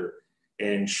weather.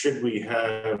 And should we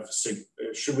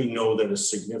know that a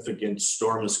significant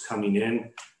storm is coming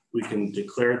in, we can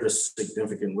declare this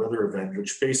significant weather event,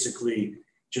 which basically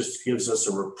just gives us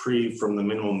a reprieve from the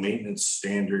minimum maintenance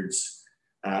standards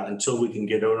until we can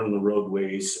get out on the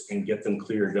roadways and get them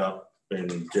cleared up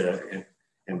and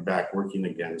back working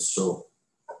again. So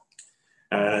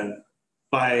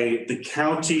by the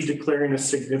county declaring a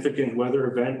significant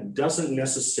weather event doesn't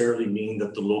necessarily mean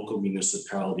that the local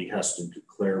municipality has to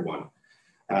declare one.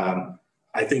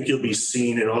 I think you'll be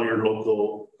seeing in all your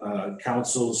local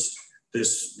councils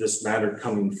this matter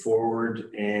coming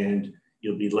forward, and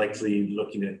you'll be likely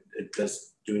looking at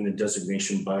doing a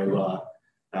designation bylaw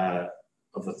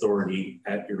of authority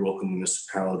at your local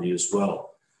municipality as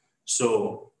well.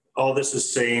 So all this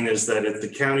is saying is that if the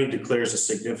county declares a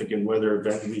significant weather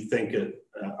event, we think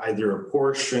either a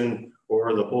portion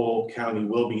or the whole county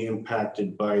will be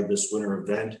impacted by this winter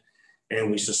event. And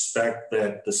we suspect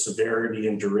that the severity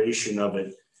and duration of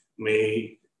it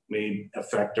may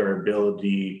affect our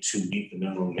ability to meet the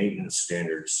minimum maintenance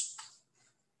standards.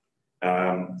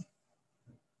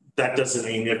 that doesn't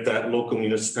mean if that local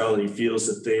municipality feels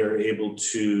that they are able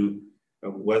to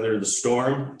weather the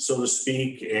storm, so to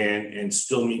speak, and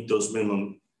still meet those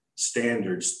minimum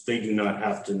standards, they do not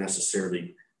have to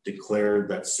necessarily declare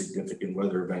that significant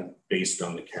weather event based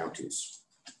on the counties.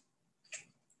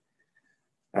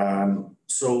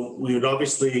 So we would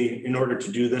obviously, in order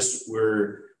to do this,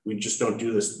 we just don't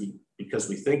do this because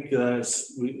we think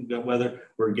that weather.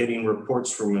 We're getting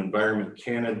reports from Environment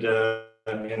Canada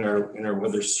in our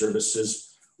weather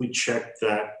services. We check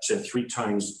that 3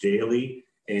 times daily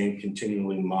and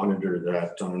continually monitor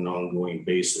that on an ongoing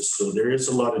basis. So there is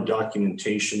a lot of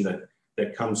documentation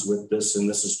that comes with this, and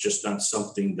this is just not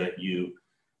something that you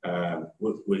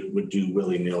would do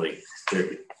willy-nilly.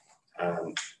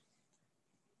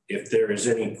 If there is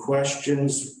any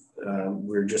questions,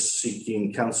 we're just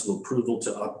seeking council approval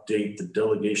to update the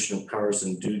delegation of powers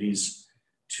and duties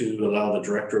to allow the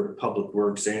Director of Public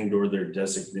Works and/or their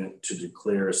designate to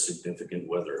declare a significant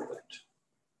weather event.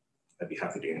 I'd be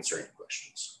happy to answer any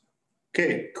questions.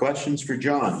 Okay, questions for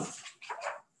John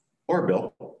or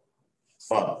Bill?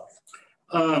 Bob.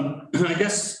 I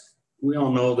guess we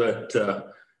all know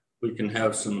that we can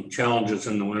have some challenges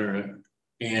in the winter,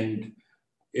 and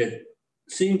it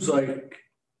seems like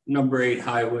number 8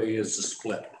 highway is a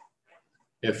split.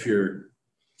 If you're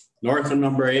north of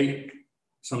number 8,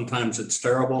 sometimes it's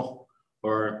terrible,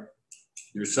 or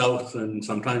you're south and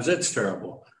sometimes it's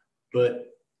terrible. But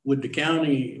would the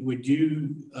county, would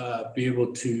you be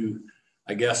able to,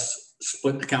 I guess,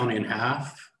 split the county in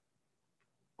half?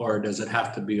 Or does it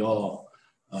have to be all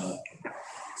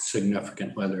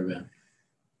significant weather event?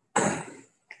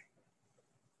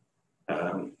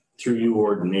 Through you,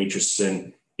 Warden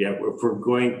Aitchison, yeah, if we're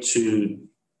going to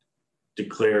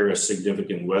declare a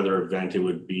significant weather event, it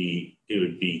would be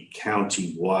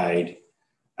county-wide.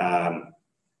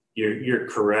 You're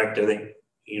correct. I think,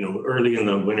 early in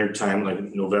the winter time, like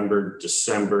November,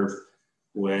 December,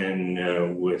 when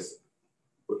with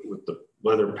the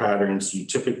weather patterns, you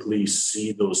typically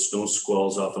see those snow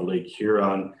squalls off of Lake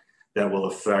Huron that will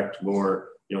affect more,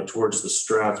 towards the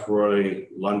Strathroy,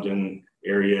 London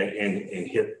area and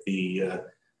hit the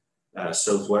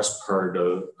southwest part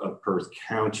of Perth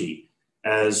County.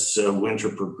 As winter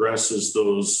progresses,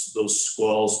 those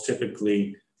squalls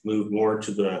typically move more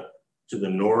to the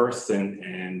north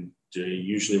and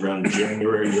usually around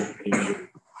January. You're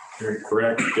very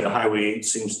correct. Highway 8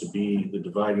 seems to be the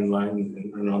dividing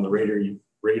line, and on the radar you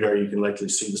can likely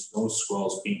see the snow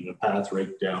squalls beating the path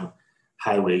right down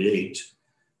Highway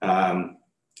 8.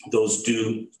 Those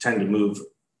do tend to move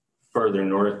farther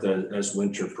north as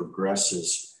winter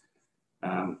progresses.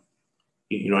 I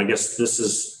guess this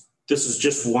is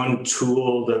just one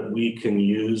tool that we can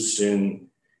use with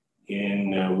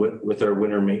our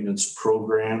winter maintenance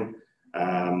program.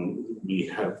 We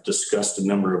have discussed a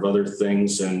number of other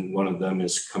things, and one of them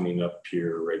is coming up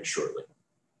here right shortly.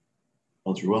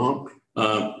 Alder Wilhelm.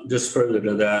 Just further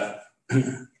to that,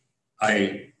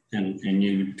 and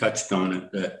you touched on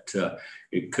it, that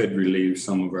it could relieve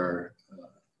some of our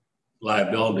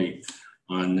liability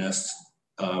on this.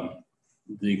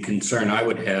 The concern I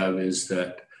would have is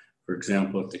that, for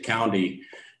example, if the county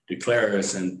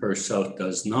declares and Perth South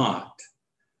does not,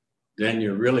 then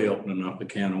you're really opening up a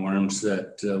can of worms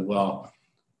that,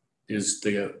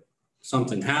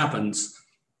 something happens,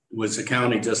 was the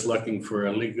county just looking for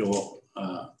a legal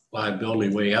liability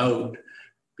way out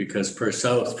because Perth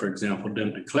South, for example,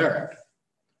 didn't declare it?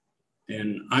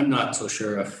 And I'm not so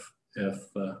sure if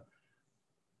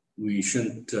we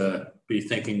shouldn't be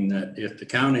thinking that if the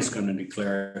county's going to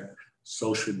declare,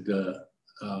 so should the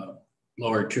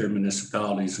lower tier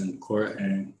municipalities and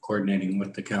coordinating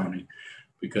with the county,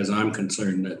 because I'm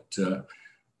concerned that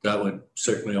that would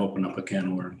certainly open up a can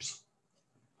of worms.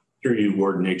 Through you,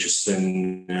 Warden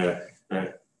Aitchison,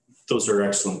 those are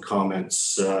excellent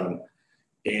comments, and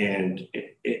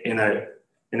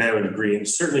I would agree. And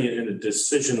certainly in a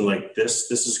decision like this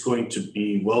is going to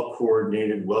be well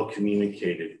coordinated, well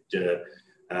communicated.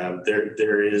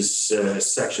 There is a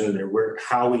section there where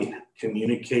how we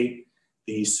communicate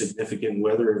the significant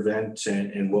weather event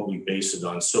and what we base it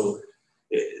on. So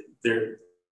there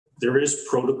is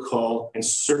protocol, and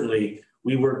certainly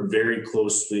we work very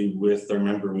closely with our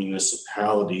member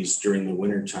municipalities during the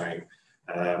wintertime.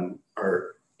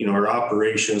 Our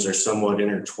operations are somewhat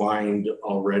intertwined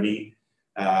already.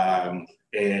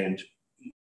 And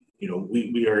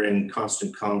we are in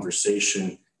constant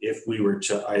conversation. If we were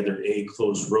to either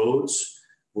close roads,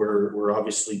 we're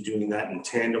obviously doing that in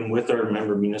tandem with our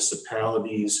member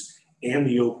municipalities and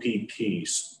the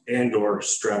OPPs and or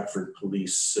Stratford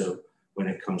Police when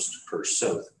it comes to Perth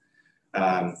South.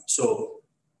 So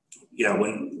yeah,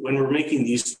 when we're making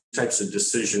these types of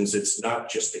decisions, it's not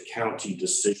just a county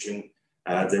decision.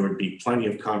 There would be plenty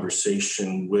of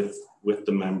conversation with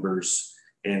the members,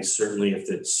 and certainly if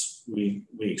it's we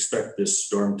expect this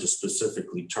storm to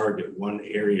specifically target one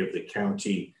area of the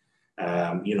county,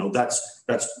 you know,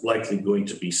 that's likely going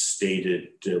to be stated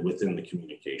within the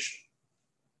communication.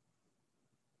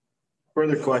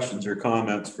 Further questions or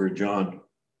comments for John?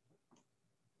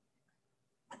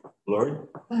 Lori?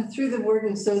 Through the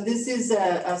warden. So this is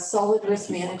a solid risk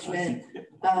management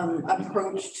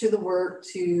approach to the work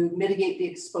to mitigate the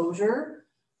exposure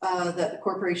that the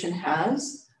corporation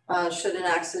has should an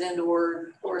accident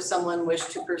or someone wish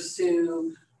to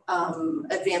pursue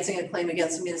advancing a claim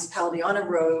against a municipality on a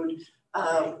road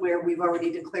where we've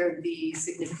already declared the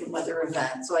significant weather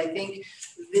event. So I think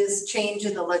this change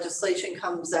in the legislation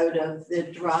comes out of the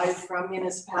drive from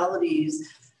municipalities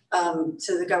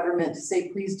to the government to say,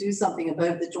 please do something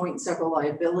about the joint and several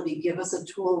liability, give us a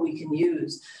tool we can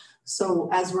use. So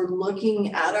as we're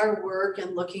looking at our work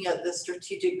and looking at the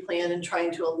strategic plan and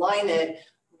trying to align it,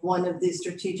 one of the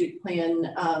strategic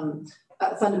plan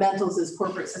fundamentals is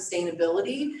corporate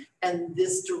sustainability. And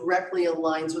this directly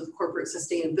aligns with corporate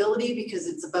sustainability because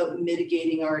it's about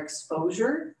mitigating our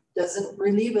exposure, doesn't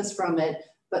relieve us from it,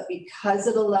 but because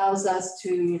it allows us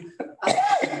to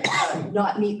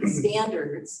not meet the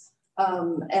standards,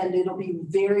 and it'll be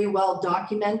very well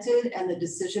documented, and the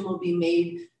decision will be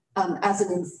made as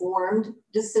an informed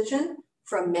decision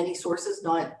from many sources,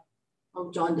 not,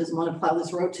 oh, John doesn't want to plow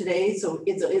this road today. So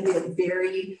it'll be a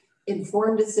very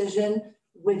informed decision,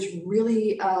 which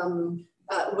really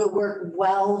will work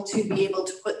well to be able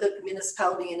to put the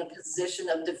municipality in a position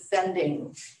of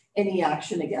defending any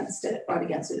action against it, brought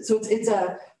against it. So it's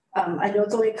a, I know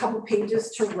it's only a couple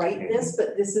pages to write this,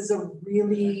 but this is a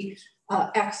really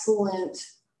excellent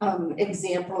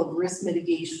example of risk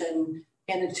mitigation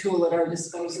and a tool at our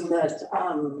disposal that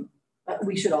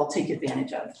we should all take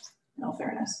advantage of, in all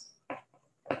fairness.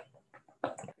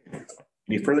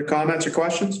 Any further comments or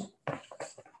questions?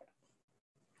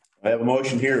 I have a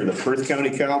motion here. The Perth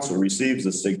County Council receives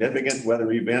a significant weather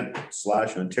event /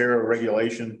 Ontario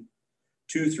Regulation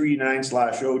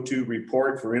 239/02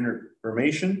 report for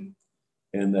information,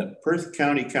 and that Perth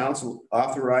County Council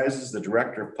authorizes the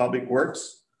Director of Public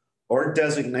Works or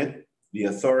designate the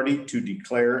authority to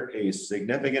declare a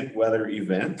significant weather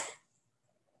event,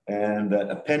 and that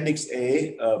Appendix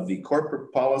A of the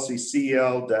Corporate Policy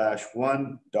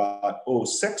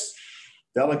CL-1.06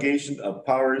 Delegation of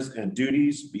Powers and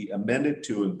Duties be amended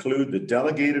to include the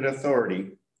delegated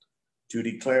authority to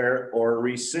declare or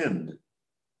rescind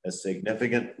a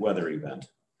significant weather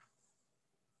event.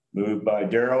 Moved by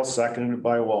Daryl, seconded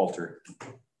by Walter.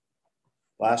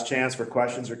 Last chance for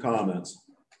questions or comments.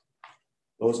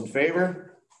 Those in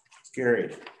favor? It's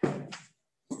carried.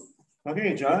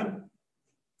 Okay, John.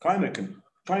 Climate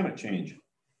change.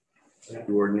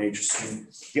 Warden Aitchison.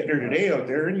 Getting her today out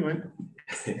there anyway.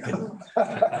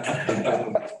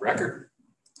 Record.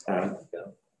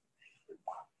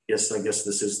 Yes, I guess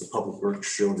this is the Public Works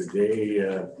show today.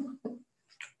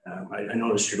 I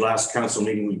noticed your last council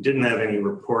meeting, we didn't have any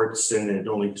reports and it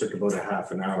only took about a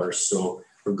half an hour. So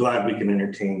we're glad we can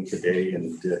entertain today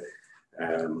and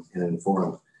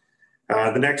inform.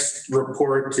 The next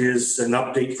report is an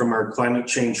update from our climate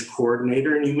change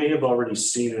coordinator, and you may have already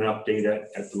seen an update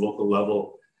at the local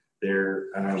level there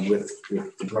with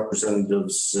the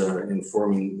representatives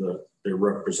informing their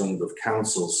representative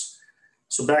councils.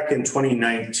 So back in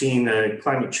 2019, a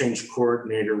climate change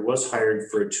coordinator was hired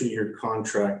for a 2-year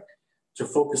contract to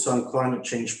focus on climate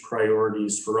change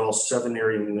priorities for all 7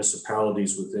 area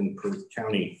municipalities within Perth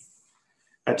County.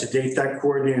 To date, that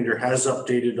coordinator has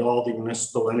updated all the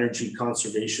municipal energy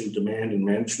conservation demand and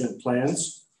management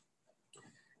plans,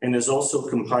 and has also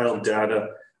compiled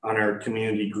data on our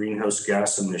community greenhouse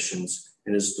gas emissions,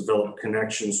 and has developed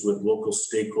connections with local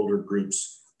stakeholder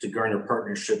groups to garner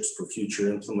partnerships for future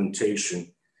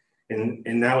implementation,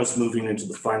 and now is moving into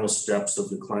the final steps of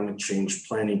the climate change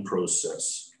planning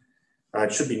process.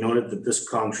 It should be noted that this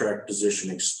contract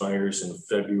position expires in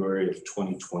February of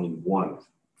 2021.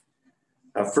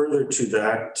 Further to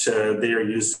that, they are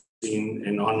using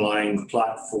an online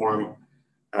platform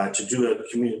to do a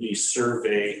community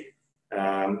survey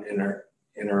and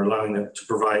are allowing them to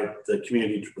provide the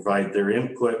community to provide their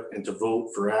input and to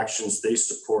vote for actions they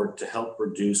support to help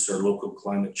reduce our local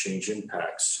climate change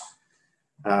impacts.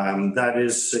 That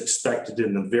is expected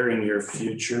in the very near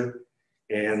future,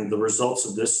 and the results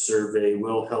of this survey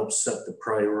will help set the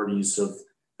priorities of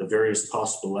the various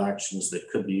possible actions that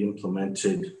could be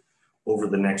implemented over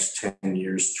the next 10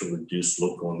 years to reduce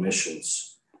local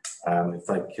emissions. If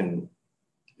I can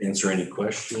answer any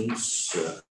questions.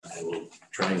 I will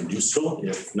try and do so.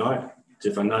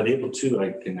 If I'm not able to,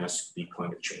 I can ask the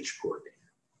climate change coordinator.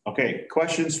 Okay,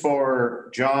 questions for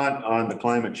John on the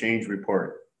climate change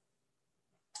report?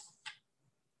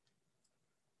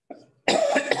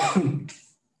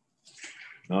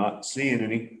 Not seeing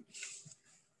any.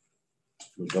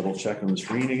 We'll double check on the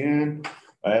screen again.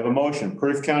 I have a motion.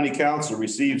 Perth County Council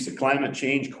receives the climate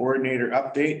change coordinator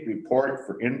update report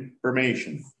for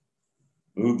information.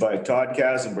 Moved by Todd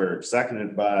Kasenberg,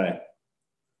 seconded by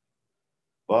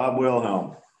Bob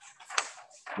Wilhelm.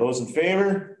 Those in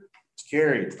favor? It's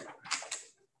carried.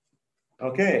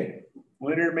 Okay,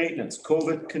 winter maintenance,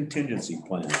 COVID contingency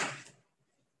plan.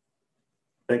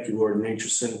 Thank you, Warden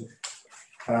Aitchison.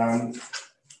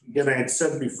 Again, I had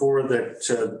said before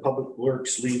that Public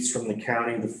Works leads from the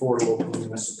county, the 4 local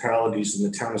municipalities in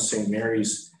the town of St.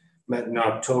 Mary's met in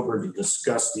October to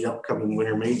discuss the upcoming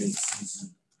winter maintenance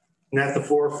season. And at the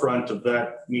forefront of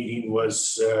that meeting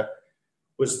was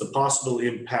the possible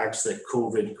impacts that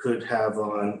COVID could have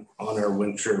on our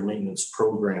winter maintenance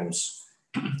programs.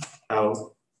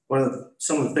 Some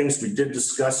of the things we did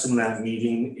discuss in that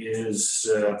meeting is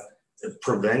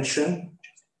prevention.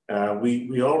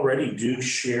 We already do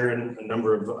share a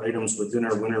number of items within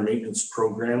our winter maintenance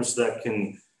programs that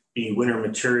can be winter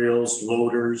materials,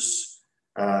 loaders,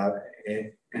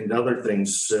 and other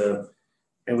things.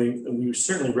 And we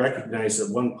certainly recognize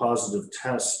that one positive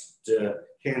test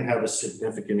can have a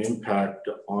significant impact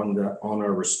on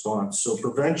our response. So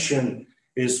prevention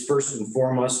is first and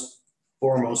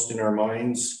foremost in our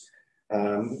minds,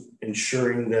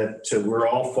 ensuring that we're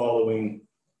all following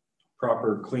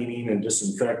proper cleaning and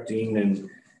disinfecting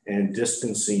and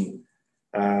distancing.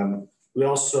 We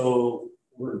also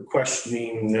were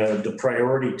questioning the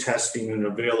priority testing and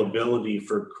availability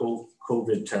for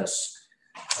COVID tests.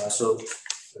 So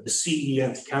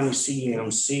the county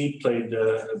CEMC played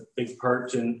a big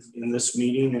part in this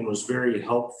meeting and was very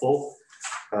helpful.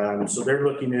 So they're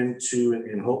looking into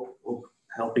and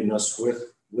helping us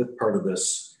with part of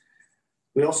this.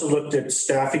 We also looked at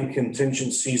staffing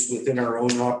contingencies within our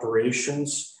own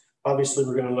operations. Obviously,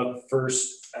 we're going to look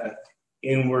first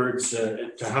inwards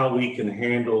to how we can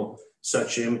handle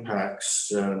such impacts.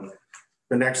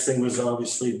 The next thing was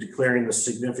obviously declaring the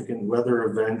significant weather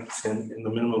event and the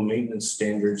minimum maintenance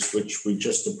standards, which we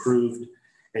just approved,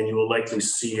 and you will likely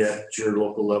see at your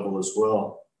local level as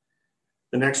well.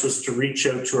 The next was to reach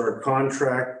out to our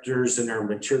contractors and our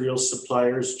material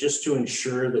suppliers just to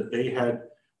ensure that they had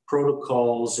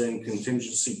protocols and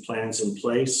contingency plans in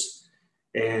place.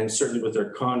 And certainly with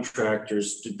our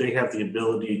contractors, did they have the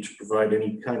ability to provide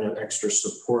any kind of extra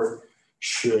support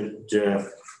should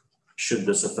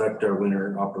this affect our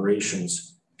winter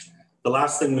operations? The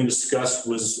last thing we discussed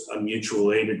was a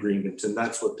mutual aid agreement, and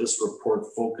that's what this report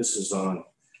focuses on.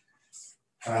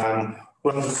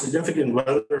 Well, the significant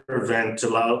weather event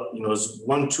is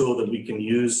one tool that we can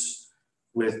use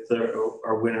with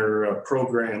our winter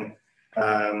program.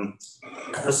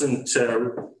 Doesn't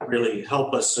really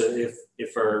help us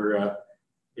if our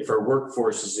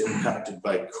workforce is impacted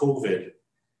by COVID.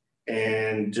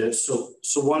 And so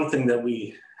one thing that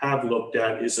we have looked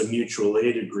at is a mutual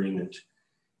aid agreement.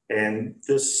 And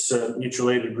this mutual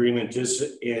aid agreement is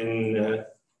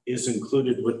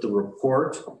included with the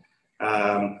report.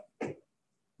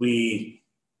 We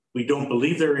don't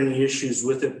believe there are any issues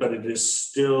with it, but it is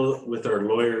still with our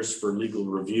lawyers for legal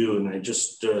review. And I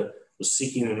just was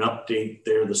seeking an update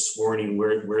there this morning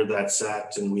where that's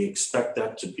at, and we expect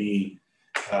that to be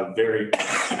very,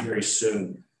 very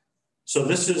soon. So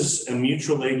this is a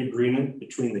mutual aid agreement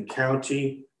between the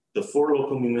county, the 4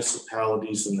 local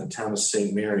municipalities, and the town of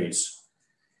St. Mary's.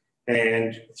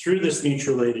 And through this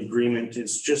mutual aid agreement,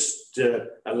 it's just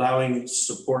allowing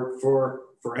support for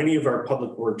any of our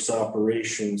public works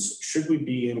operations should we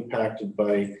be impacted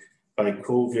by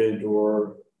COVID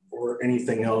or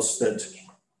anything else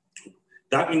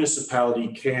that municipality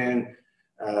can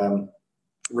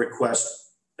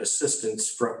request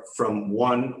assistance from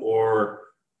one or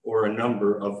a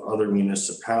number of other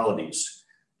municipalities.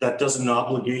 That doesn't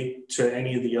obligate to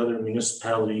any of the other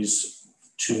municipalities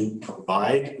to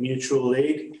provide mutual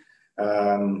aid.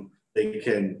 They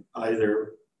can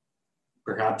either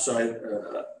perhaps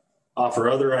offer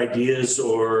other ideas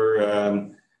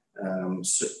or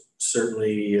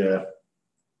certainly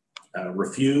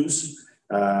refuse.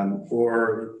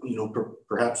 Or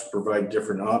perhaps provide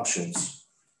different options.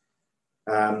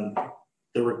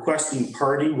 The requesting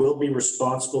party will be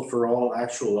responsible for all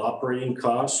actual operating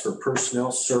costs for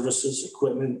personnel, services,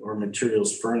 equipment, or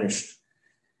materials furnished.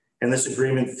 And this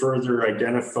agreement further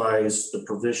identifies the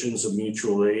provisions of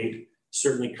mutual aid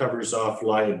certainly covers off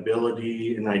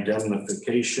liability and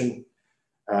indemnification,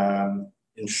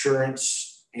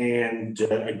 insurance, and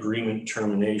agreement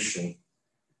termination.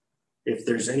 If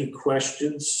there's any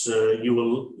questions, you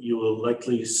will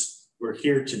likely, we're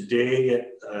here today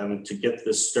to get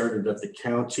this started at the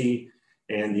county.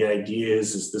 And the idea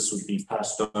is this would be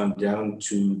passed on down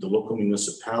to the local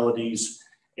municipalities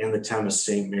and the town of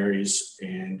St. Mary's,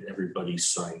 and everybody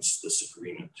signs this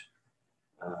agreement.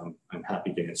 I'm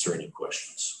happy to answer any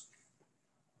questions.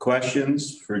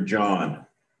 Questions for John?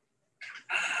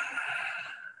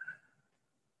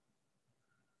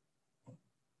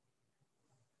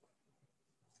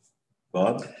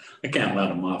 Bob? I can't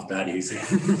let him off that easy.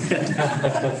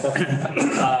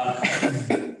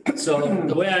 So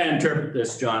the way I interpret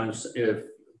this, John, is if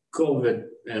COVID,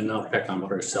 and I'll pick on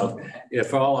myself,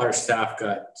 if all our staff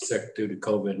got sick due to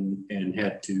COVID and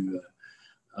had to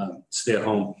stay at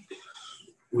home,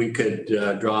 we could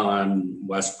draw on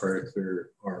West Perth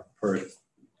or Perth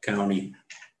County,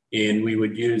 and we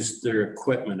would use their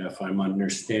equipment, if I'm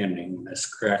understanding this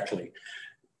correctly.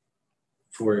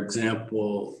 For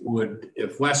example,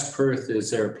 if West Perth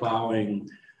is there plowing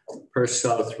Perth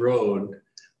South Road,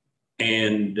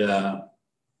 and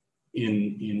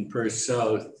in Perth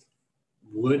South,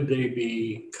 would they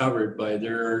be covered by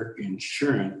their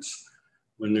insurance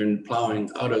when they're plowing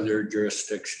out of their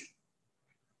jurisdiction,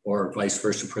 or vice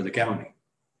versa for the county?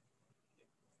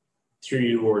 Through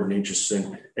you, Warden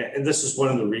Aitchison, and this is one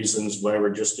of the reasons why we're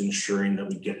just ensuring that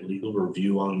we get legal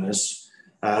review on this.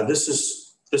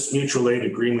 This mutual aid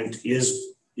agreement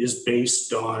is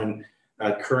based on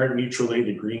current mutual aid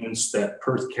agreements that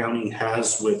Perth County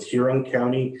has with Huron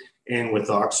County and with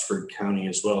Oxford County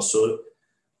as well. So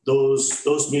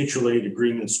those mutual aid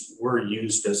agreements were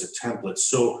used as a template.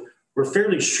 So we're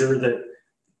fairly sure that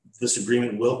this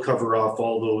agreement will cover off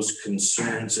all those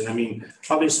concerns. And I mean,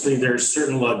 obviously there's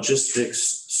certain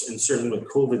logistics, and certainly with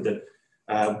COVID,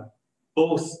 that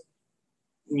both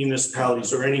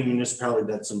municipalities or any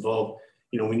municipality that's involved,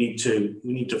 we need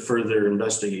to further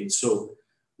investigate. So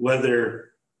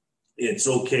whether it's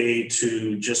okay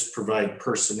to just provide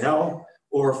personnel,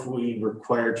 or if we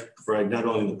require to provide not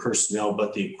only the personnel,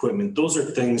 but the equipment, those are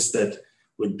things that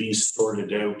would be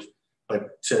sorted out.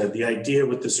 But the idea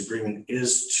with this agreement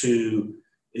is to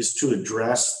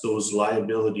address those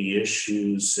liability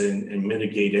issues and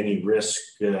mitigate any risk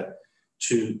to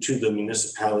the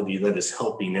municipality that is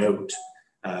helping out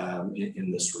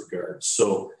in this regard.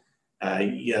 So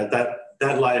yeah,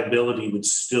 that liability would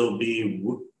still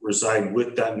reside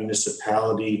with that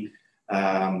municipality,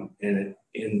 and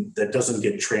that doesn't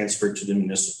get transferred to the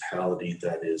municipality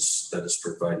that is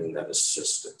providing that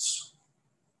assistance.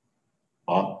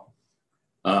 Bob?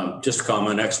 Just a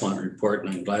comment, excellent report,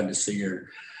 and I'm glad to see you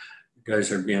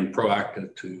guys are being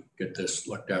proactive to get this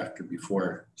looked after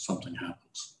before something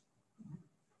happens.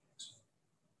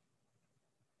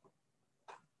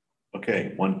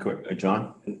 Okay, one quick,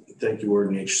 John. Thank you,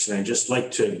 Warden Aitchison. I'd just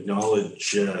like to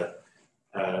acknowledge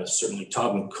certainly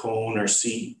Todd McCone, our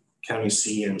County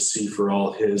CMC, for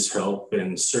all his help,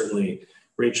 and certainly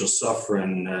Rachel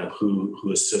Suffren,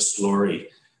 who assists Lori.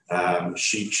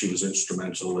 She was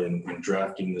instrumental in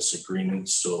drafting this agreement.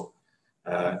 So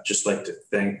just like to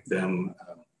thank them.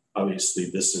 Obviously,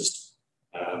 this is,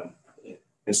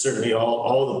 and certainly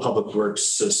all the public works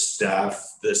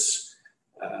staff, this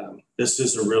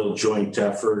is a real joint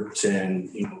effort, and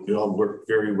we all work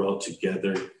very well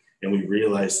together, and we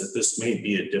realize that this may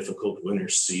be a difficult winter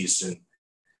season,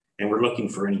 and we're looking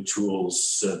for any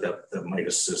tools that might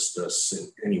assist us,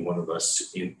 any one of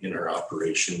us in our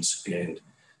operations, and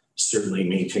certainly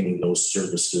maintaining those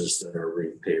services that our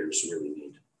ratepayers really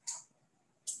need.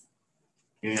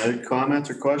 Any other comments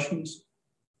or questions?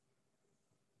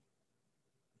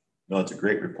 No, it's a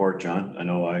great report, John. I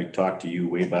know I talked to you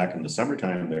way back in the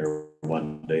summertime there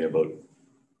one day about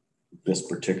this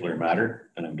particular matter,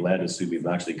 and I'm glad to see we've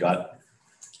actually got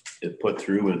it put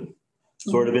through and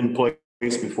sort of in place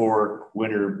before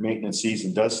winter maintenance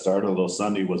season does start, although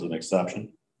Sunday was an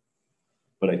exception.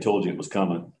 But I told you it was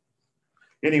coming.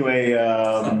 Anyway,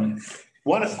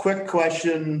 one quick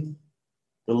question,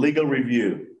 the legal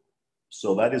review.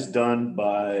 So that is done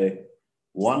by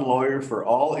one lawyer for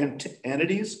all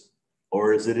entities,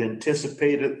 or is it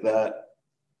anticipated that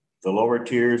the lower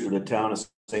tiers or the town of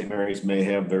St. Mary's may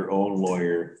have their own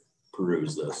lawyer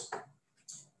peruse this?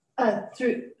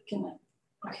 Through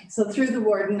the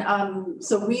warden.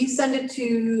 So we send it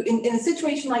to, in a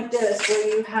situation like this where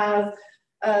you have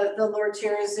the lower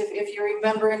tiers, if you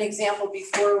remember an example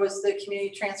before was the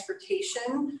community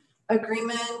transportation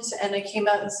agreement, and I came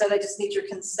out and said, I just need your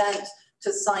consent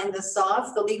to sign this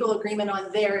off. The legal agreement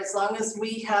on there, as long as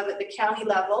we have at the county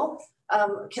level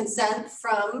consent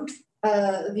from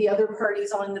the other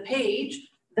parties on the page,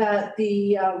 that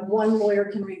the one lawyer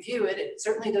can review it. It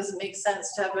certainly doesn't make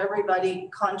sense to have everybody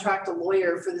contract a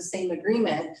lawyer for the same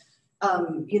agreement.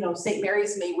 You know, St.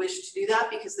 Mary's may wish to do that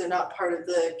because they're not part of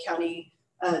the county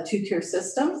two-tier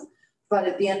system. But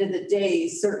at the end of the day,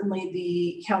 certainly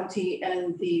the county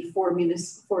and the four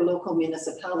local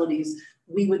municipalities,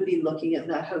 we would be looking at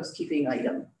that housekeeping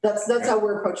item. That's how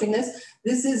we're approaching this.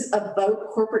 This is about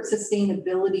corporate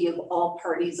sustainability of all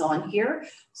parties on here.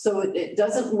 So it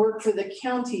doesn't work for the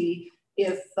county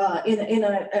if in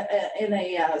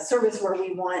a service where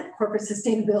we want corporate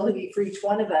sustainability for each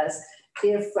one of us,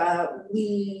 if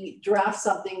we draft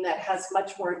something that has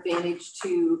much more advantage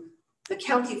to the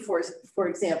county, for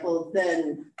example,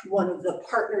 than one of the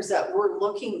partners that we're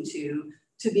looking to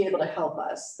be able to help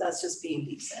us. That's just being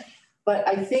decent. But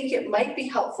I think it might be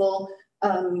helpful,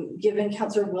 given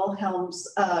Councillor Wilhelm's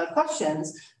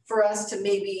questions, for us to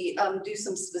maybe do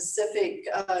some specific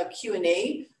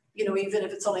Q&A, you know, even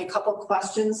if it's only a couple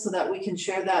questions, so that we can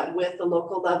share that with the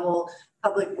local level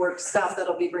public works staff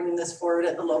that'll be bringing this forward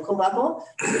at the local level,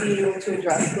 to be able to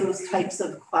address those types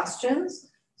of questions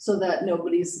so that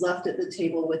nobody's left at the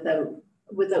table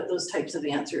without those types of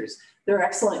answers. They're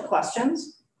excellent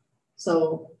questions.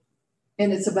 So,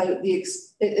 and it's about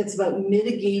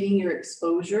mitigating your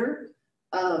exposure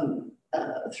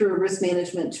through a risk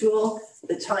management tool.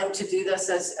 The time to do this,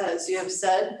 as you have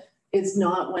said, is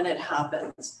not when it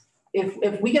happens.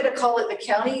 If we get a call at the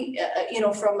county, you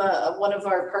know, from one of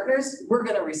our partners, we're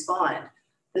going to respond.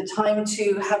 The time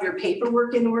to have your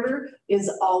paperwork in order is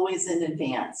always in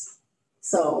advance.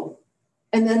 So,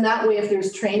 and then that way, if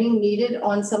there's training needed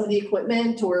on some of the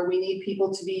equipment, or we need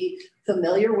people to be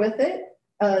familiar with it,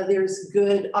 there's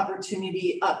good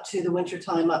opportunity up to the winter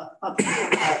time, up to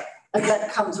that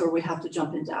event comes where we have to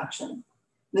jump into action.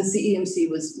 The CEMC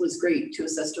was great to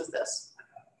assist with this.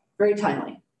 Very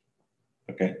timely.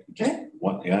 Okay. Okay.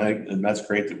 One, yeah, and that's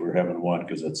great that we're having one,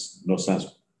 because it's no sense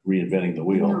reinventing the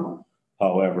wheel. No.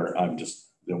 However, I'm just,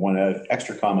 the one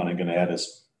extra comment I'm going to add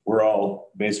is we're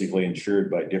all basically insured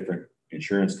by different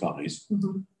insurance companies.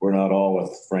 Mm-hmm. We're not all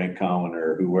with Frank Cowan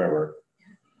or whoever.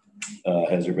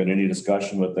 Has there been any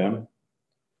discussion with them?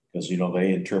 Because, you know,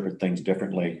 they interpret things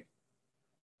differently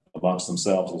amongst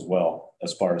themselves as well,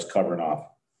 as far as covering off.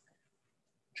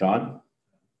 John?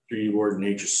 Through you, Warden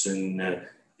Aitchison,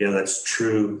 yeah, that's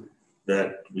true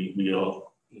that we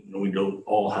all, you know, we don't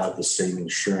all have the same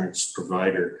insurance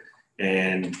provider.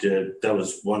 And that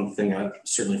was one thing,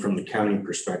 certainly from the county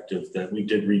perspective, that we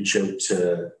did reach out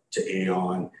to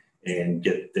Aon and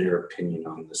get their opinion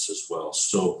on this as well.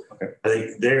 So okay. I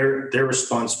think their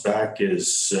response back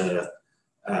is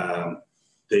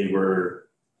they were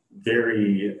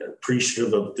very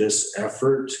appreciative of this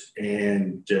effort,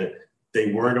 and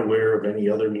they weren't aware of any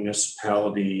other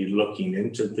municipality looking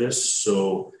into this.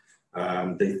 So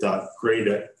they thought great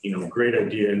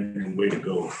idea and way to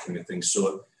go kind of thing.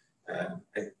 So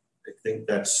I think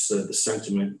that's the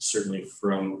sentiment, certainly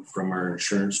from our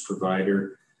insurance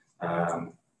provider.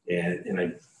 And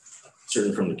I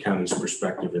certainly from the county's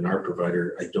perspective and our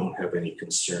provider, I don't have any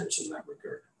concerns in that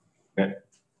regard. Okay.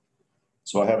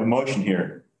 So I have a motion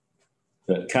here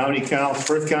that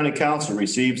Perth County Council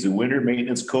receives the Winter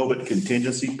Maintenance COVID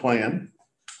Contingency Plan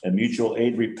and Mutual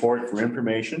Aid Report for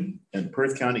information, and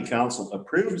Perth County Council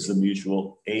approves the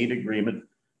mutual aid agreement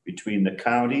between the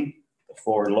county, the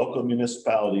 4 local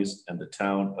municipalities, and the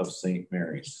town of St.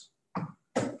 Mary's.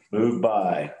 Moved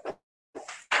by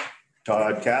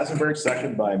Todd Kasenberg,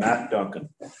 second by Matt Duncan.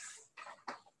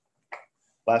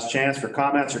 Last chance for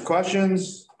comments or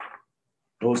questions.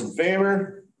 Those in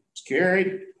favor? It's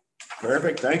carried.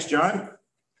 Perfect. Thanks, John.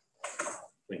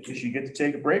 I guess you get to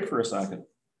take a break for a second.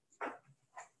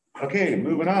 Okay,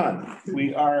 moving on.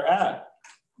 We are at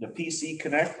the PC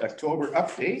Connect October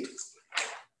update.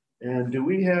 And do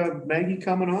we have Maggie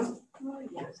coming on? Oh,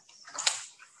 yes.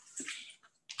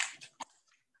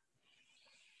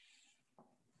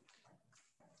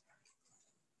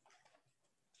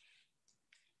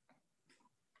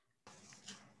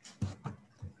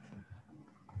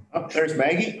 Oh, there's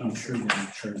Maggie. I'm sure the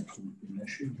insurance will be an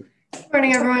issue. Good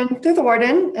morning, everyone. Through the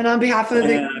warden, and on behalf of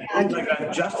the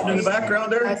Justin in the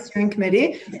background there. Steering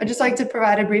Committee, I'd just like to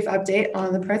provide a brief update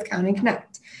on the Perth County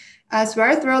Connect. So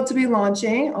we're thrilled to be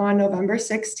launching on November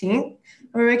 16th.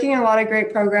 We're making a lot of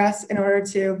great progress in order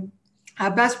to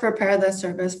best prepare this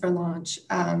service for launch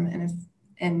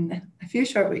in a few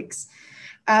short weeks.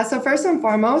 So first and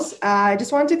foremost, I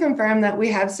just wanted to confirm that we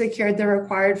have secured the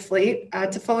required fleet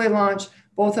to fully launch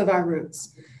both of our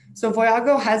routes. So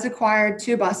Voyago has acquired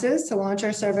 2 buses to launch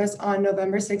our service on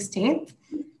November 16th.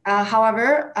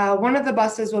 However, one of the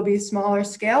buses will be smaller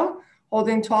scale,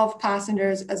 holding 12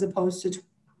 passengers as opposed to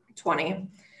 20.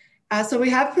 So we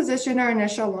have positioned our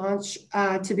initial launch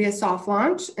to be a soft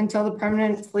launch until the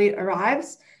permanent fleet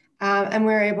arrives, and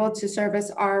we're able to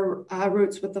service our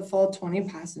routes with the full 20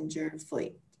 passenger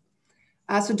fleet.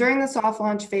 So during the soft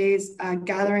launch phase,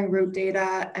 gathering route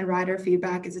data and rider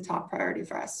feedback is a top priority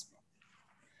for us.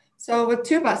 So with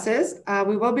 2 buses,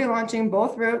 we will be launching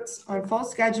both routes on full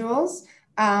schedules,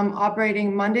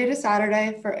 operating Monday to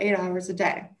Saturday for 8 hours a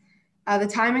day. The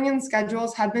timing and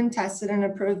schedules have been tested and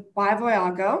approved by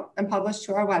Voyago and published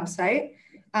to our website.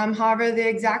 However, the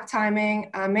exact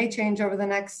timing may change over the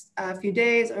next few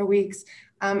days or weeks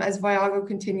as Voyago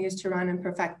continues to run and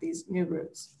perfect these new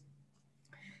routes.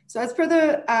 So as per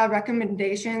the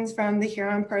recommendations from the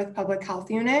Huron-Perth Public Health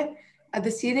Unit, the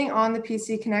seating on the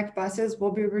PC Connect buses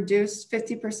will be reduced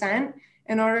 50%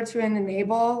 in order to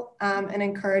enable and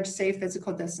encourage safe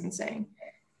physical distancing.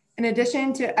 In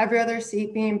addition to every other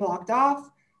seat being blocked off,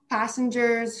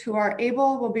 passengers who are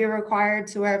able will be required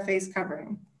to wear a face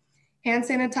covering. Hand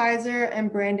sanitizer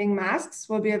and branding masks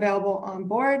will be available on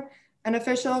board, and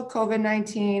official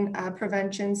COVID-19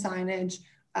 prevention signage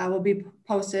will be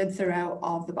posted throughout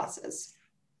all of the buses.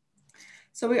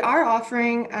 So we are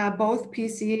offering both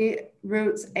PC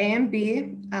routes A and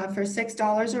B for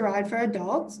 $6 a ride for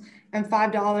adults and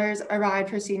 $5 a ride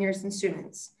for seniors and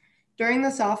students. During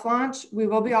the soft launch, we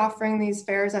will be offering these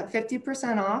fares at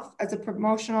 50% off as a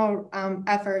promotional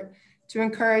effort to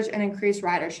encourage and increase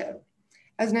ridership.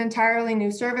 As an entirely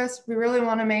new service, we really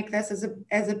want to make this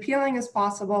as appealing as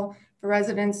possible for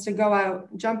residents to go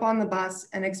out, jump on the bus,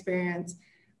 and experience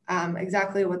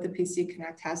exactly what the PC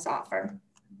Connect has to offer.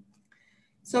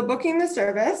 So booking the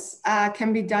service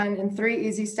can be done in 3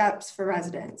 easy steps for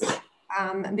residents.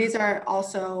 These are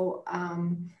also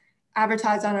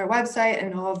advertised on our website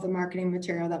and all of the marketing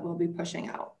material that we'll be pushing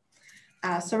out.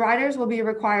 So riders will be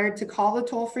required to call the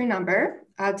toll-free number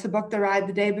to book the ride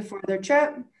the day before their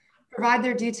trip, provide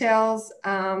their details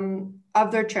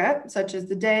of their trip, such as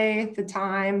the day, the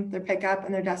time, their pickup,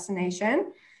 and their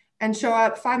destination, and show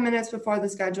up 5 minutes before the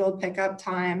scheduled pickup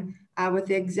time with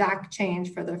the exact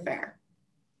change for their fare.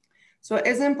 So it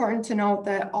is important to note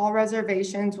that all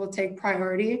reservations will take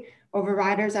priority over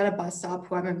riders at a bus stop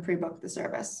who haven't pre-booked the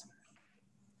service.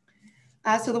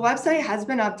 So the website has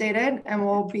been updated and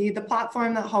will be the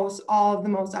platform that hosts all of the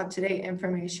most up-to-date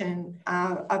information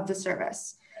of the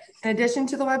service. In addition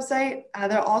to the website,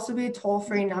 there'll also be a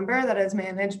toll-free number that is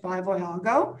managed by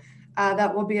Voyago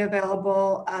that will be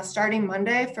available starting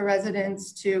Monday for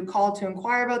residents to call to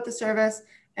inquire about the service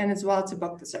and as well to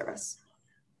book the service.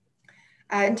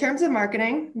 In terms of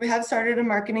marketing, we have started a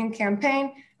marketing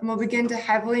campaign and we'll begin to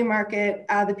heavily market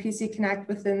the PC Connect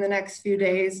within the next few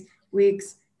days,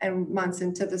 weeks, and months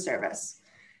into the service.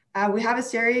 We have a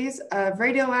series of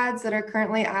radio ads that are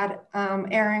currently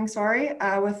airing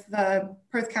with the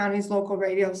Perth County's local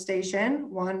radio station,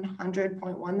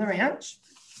 100.1 The Ranch.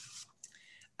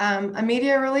 A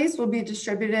media release will be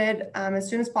distributed as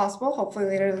soon as possible, hopefully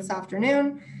later this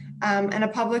afternoon, and a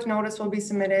public notice will be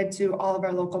submitted to all of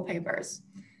our local papers.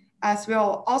 So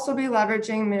we'll also be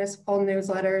leveraging municipal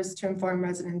newsletters to inform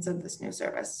residents of this new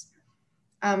service.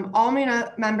 All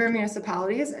member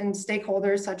municipalities and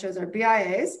stakeholders such as our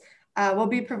BIAs will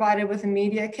be provided with a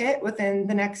media kit within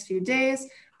the next few days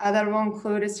that will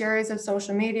include a series of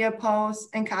social media posts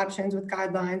and captions with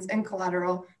guidelines and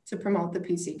collateral to promote the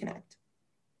PC Connect.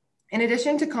 In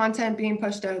addition to content being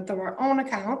pushed out through our own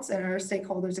accounts and our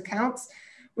stakeholders' accounts,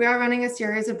 we are running a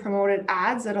series of promoted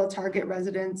ads that'll target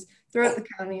residents throughout the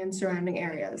county and surrounding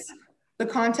areas. The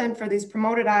content for these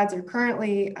promoted ads are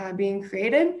currently being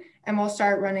created and will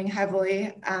start running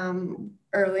heavily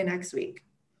early next week.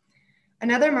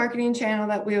 Another marketing channel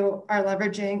that we are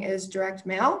leveraging is direct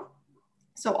mail.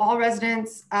 So all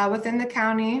residents within the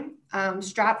county,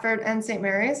 Stratford and St.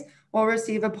 Mary's, will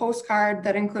receive a postcard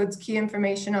that includes key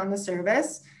information on the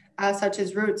service, such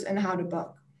as routes and how to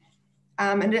book.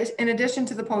 In addition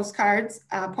to the postcards,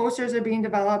 posters are being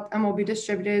developed and will be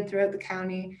distributed throughout the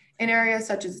county in areas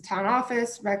such as the town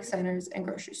office, rec centers, and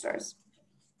grocery stores.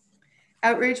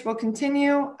 Outreach will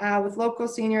continue with local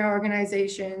senior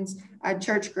organizations,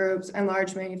 church groups, and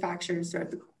large manufacturers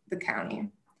throughout the county.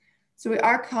 So we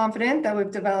are confident that we've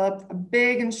developed a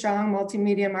big and strong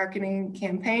multimedia marketing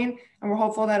campaign, and we're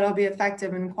hopeful that it'll be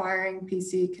effective in acquiring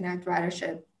PC Connect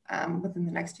ridership within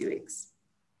the next few weeks.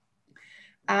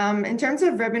 In terms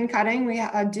of ribbon cutting, we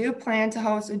do plan to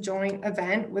host a joint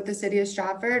event with the City of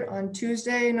Stratford on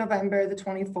Tuesday, November the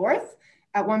 24th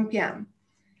at 1 p.m.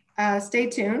 Stay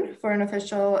tuned for an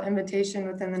official invitation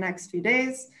within the next few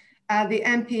days. The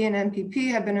MP and MPP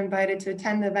have been invited to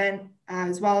attend the event,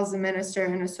 as well as the Minister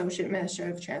and Associate Minister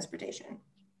of Transportation.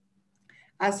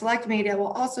 Select media will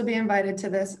also be invited to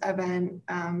this event,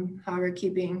 however,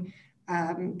 keeping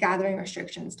gathering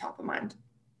restrictions top of mind.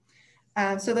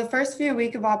 So the first few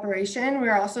weeks of operation,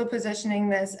 we're also positioning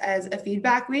this as a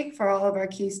feedback week for all of our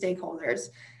key stakeholders.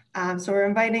 So we're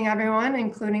inviting everyone,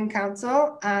 including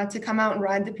council, to come out and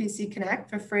ride the PC Connect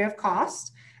for free of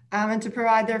cost, and to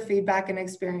provide their feedback and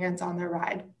experience on their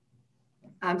ride.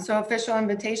 So official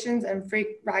invitations and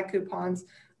free ride coupons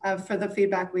for the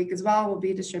feedback week as well will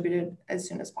be distributed as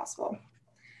soon as possible.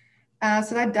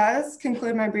 So that does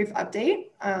conclude my brief update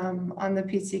on the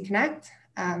PC Connect.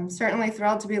 Certainly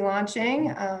thrilled to be launching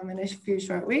in a few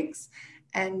short weeks,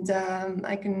 and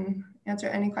I can answer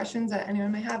any questions that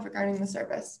anyone may have regarding the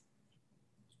service.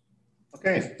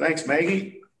 Okay, thanks,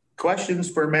 Maggie. Questions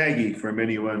for Maggie from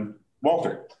anyone?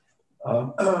 Walter.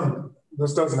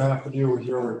 This doesn't have to do with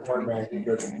your report, Maggie,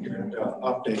 good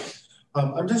update.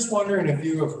 I'm just wondering if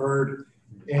you have heard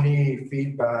any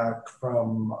feedback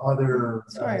from other.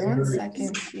 Sorry, one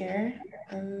second here.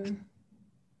 Can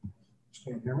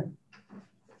you hear me?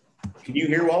 Can you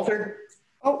hear Walter?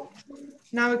 Oh,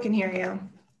 now we can hear you.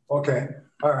 Okay,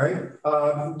 all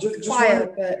right. Just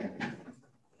quiet, but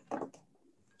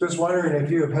just wondering if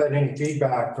you have had any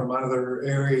feedback from other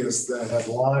areas that have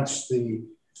launched the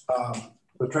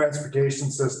transportation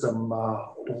system,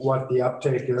 what the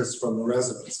uptake is from the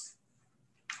residents.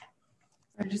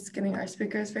 We're just getting our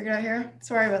speakers figured out here.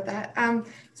 Sorry about that.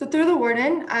 So through the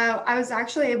warden, I was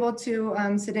actually able to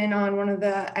sit in on one of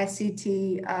the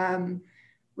SCT,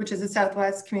 which is the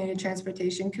Southwest Community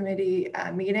Transportation Committee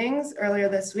meetings earlier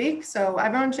this week. So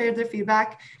everyone shared their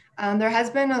feedback. There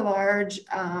has been a large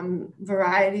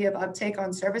variety of uptake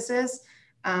on services.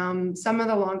 Some of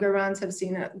the longer runs have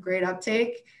seen a great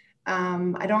uptake.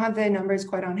 I don't have the numbers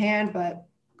quite on hand, but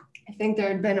I think there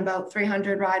had been about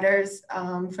 300 riders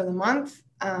for the month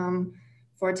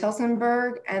for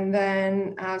Tillsonburg. And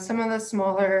then some of the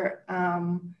smaller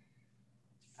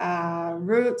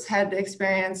routes had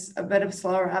experienced a bit of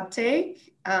slower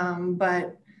uptake,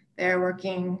 but they're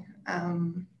working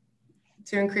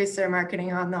to increase their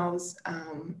marketing on those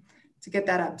to get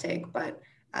that uptake. But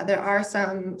there are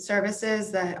some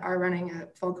services that are running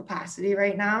at full capacity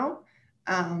right now,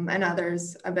 and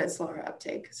others a bit slower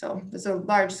uptake. So there's a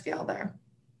large scale there.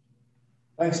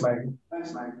 Thanks, Maggie.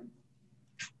 Thanks, Maggie.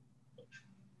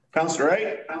 Councillor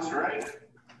Wright. Councillor Wright.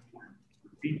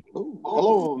 Oh,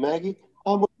 hello, Maggie.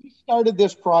 When we started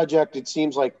this project, it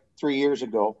seems like 3 years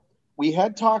ago, we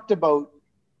had talked about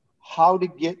how to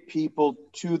get people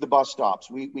to the bus stops.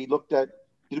 We looked at,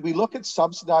 did we look at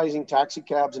subsidizing taxi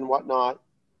cabs and whatnot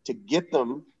to get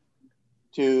them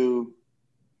to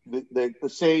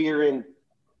let's say you're in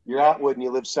Atwood and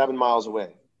you live 7 miles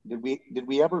away. Did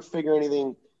we ever figure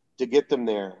anything to get them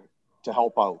there to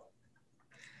help out?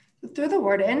 Through the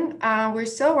warden, we're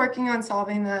still working on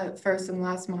solving the first and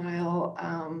last mile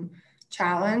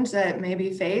challenge that may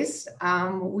be faced.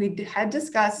 We had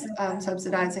discussed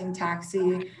subsidizing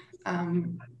taxi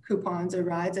coupons or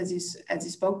rides as you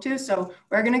spoke to. So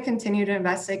we're going to continue to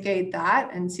investigate that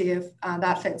and see if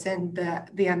that fits in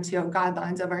the MTO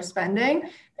guidelines of our spending.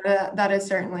 That is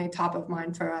certainly top of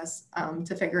mind for us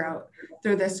to figure out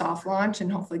through this soft launch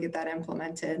and hopefully get that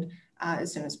implemented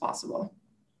as soon as possible.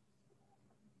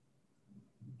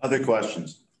 Other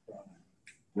questions?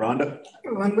 Rhonda?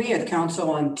 When we had council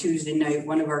on Tuesday night,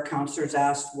 one of our councillors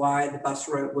asked why the bus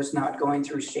route was not going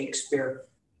through Shakespeare.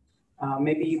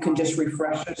 Maybe you can just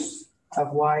refresh us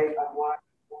of why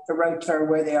the routes are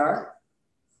where they are.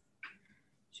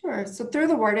 Sure. So through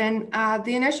the warden,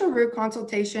 the initial route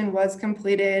consultation was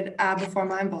completed before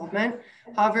my involvement.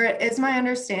 However, it is my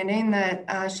understanding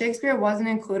that Shakespeare wasn't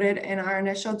included in our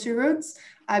initial 2 routes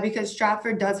because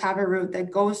Stratford does have a route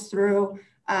that goes through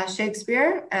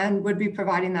Shakespeare and would be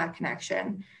providing that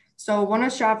connection. So one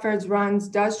of Stratford's runs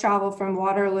does travel from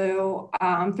Waterloo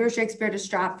through Shakespeare to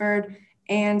Stratford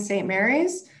and St.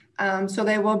 Mary's. So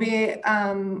they will be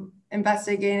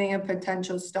investigating a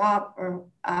potential stop or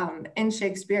in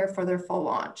Shakespeare for their full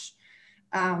launch.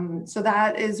 So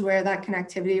that is where that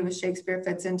connectivity with Shakespeare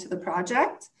fits into the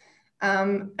project.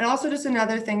 And also just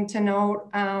another thing to note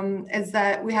is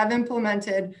that we have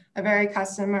implemented a very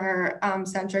customer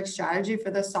centric strategy for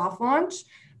the soft launch.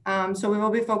 So we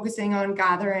will be focusing on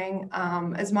gathering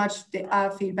as much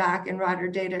feedback and rider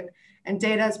data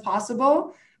as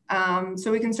possible.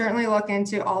 So we can certainly look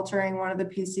into altering one of the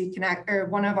PC Connect or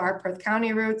one of our Perth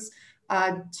County routes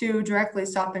to directly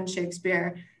stop in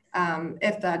Shakespeare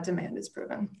if that demand is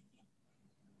proven.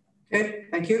 Okay,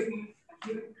 thank you.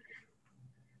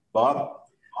 Bob?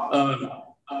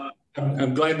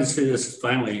 I'm glad to see this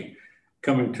finally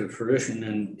coming to fruition,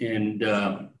 and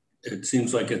it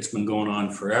seems like it's been going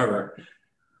on forever.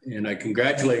 And I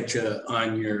congratulate you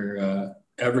on your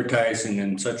advertising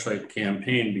and such like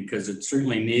campaign, because it's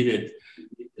certainly needed.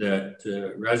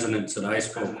 That residents that I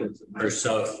spoke with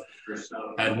South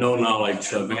had no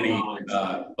knowledge of any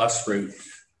bus route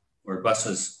or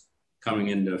buses coming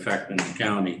into effect in the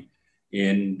county.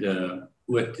 And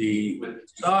with the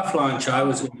soft launch, I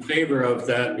was in favor of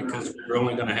that because we're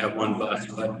only going to have one bus.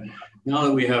 But now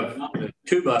that we have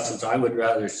two buses, I would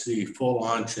rather see full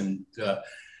launch, and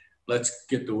let's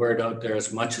get the word out there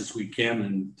as much as we can,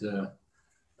 and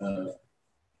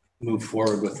move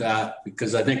forward with that,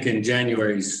 because I think in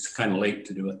January is kind of late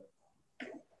to do it.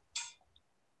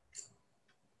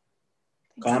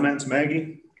 Comments,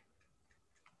 Maggie?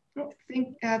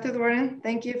 Through the warden,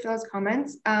 thank you for those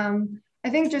comments. I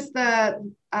think just the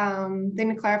thing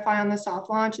to clarify on the soft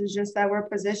launch is just that we're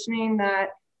positioning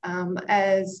that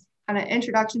as kind of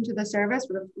introduction to the service.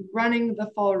 We're running the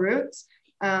full routes.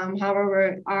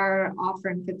 However, we are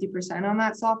offering 50% on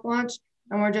that soft launch.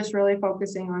 And we're just really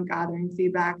focusing on gathering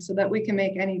feedback so that we can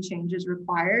make any changes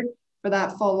required for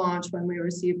that full launch when we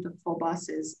receive the full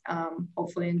buses,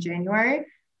 hopefully in January.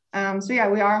 So yeah,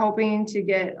 we are hoping to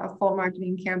get a full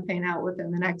marketing campaign out within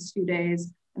the next few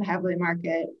days and heavily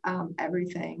market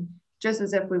everything, just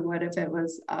as if we would if it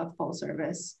was a full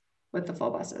service with the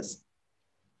full buses.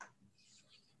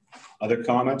 Other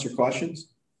comments or questions?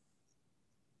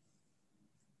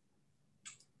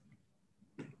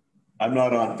 I'm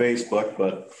not on Facebook,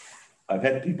 but I've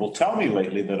had people tell me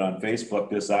lately that on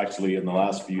Facebook, this actually in the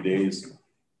last few days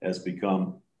has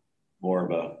become more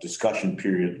of a discussion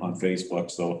period on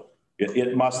Facebook. So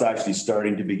it must actually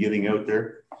starting to be getting out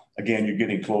there. Again, you're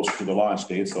getting closer to the launch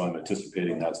date, so I'm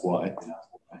anticipating that's why.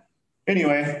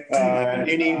 Anyway,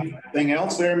 anything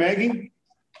else there, Maggie?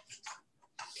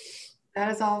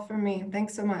 That is all for me.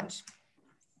 Thanks so much.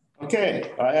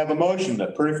 Okay, I have a motion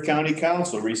that Perth County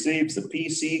Council receives the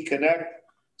PC Connect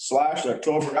 /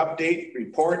 October update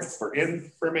report for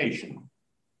information.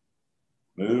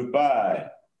 Moved by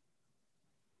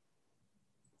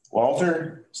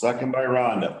Walter, second by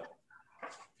Rhonda.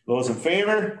 Those in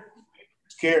favor?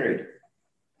 It's carried.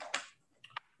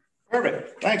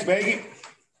 Perfect. Thanks, Maggie.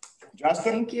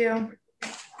 Justin? Thank you.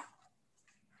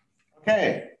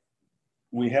 Okay,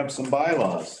 we have some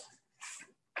bylaws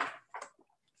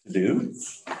to do.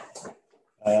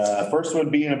 First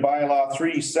one being a bylaw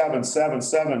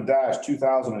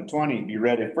 3777-2020 be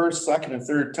read a first, second, and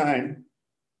third time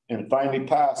and finally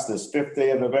passed this 5th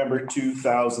day of November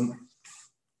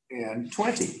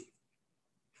 2020.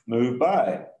 Moved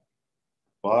by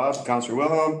Bob, Councillor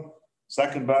Wilhelm,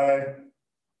 second by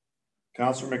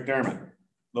Councillor McDermott.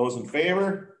 Those in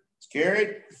favor? It's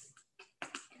carried.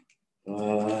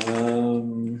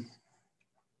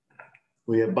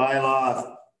 We have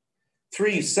bylaw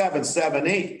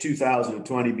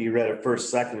 3778-2020 be read a first,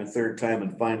 second, and third time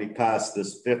and finally passed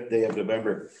this 5th day of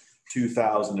November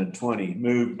 2020.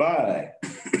 Moved by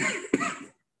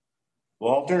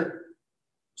Walter,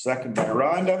 second by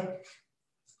Rhonda.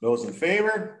 Those in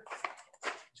favor?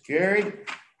 It's carried.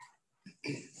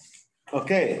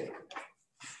 Okay.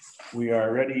 We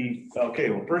are ready. Okay,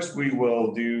 well, first we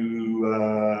will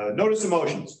do notice of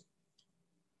motions.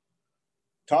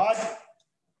 Todd?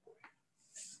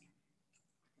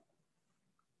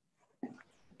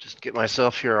 Just get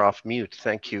myself here off mute.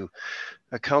 Thank you.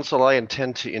 Council, I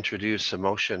intend to introduce a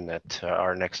motion at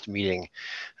our next meeting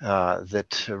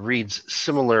that reads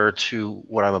similar to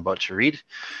what I'm about to read.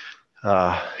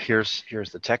 Here's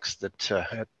the text that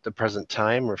at the present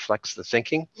time reflects the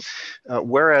thinking.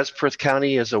 Whereas Perth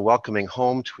County is a welcoming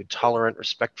home to a tolerant,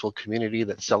 respectful community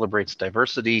that celebrates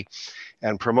diversity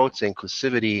and promotes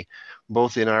inclusivity,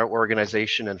 both in our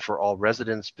organization and for all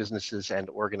residents, businesses, and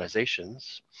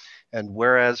organizations. And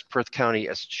whereas Perth County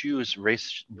eschews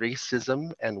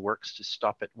racism and works to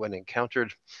stop it when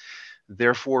encountered,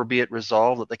 therefore be it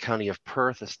resolved that the County of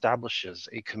Perth establishes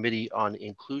a Committee on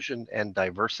Inclusion and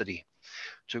Diversity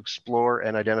to explore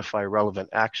and identify relevant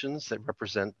actions that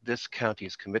represent this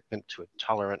county's commitment to a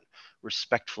tolerant,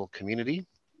 respectful community,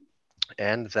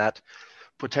 and that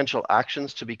potential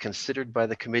actions to be considered by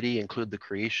the committee include the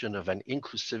creation of an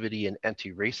inclusivity and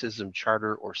anti-racism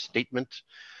charter or statement,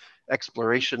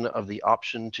 exploration of the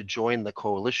option to join the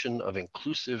coalition of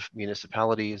inclusive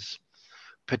municipalities,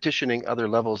 petitioning other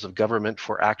levels of government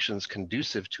for actions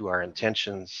conducive to our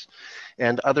intentions,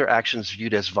 and other actions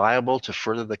viewed as viable to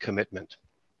further the commitment.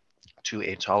 to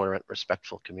a tolerant,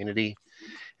 respectful community,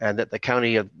 and that the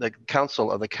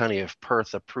Council of the County of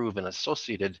Perth approve an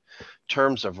associated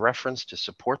terms of reference to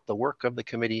support the work of the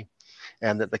committee,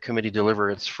 and that the committee deliver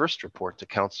its first report to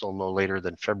Council no later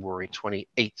than February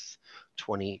 28th,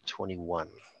 2021.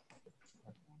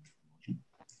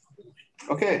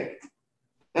 Okay,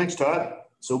 thanks, Todd.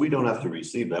 So we don't have to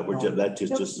receive that. We're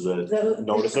just as a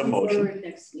notice of motion.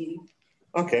 Next meeting.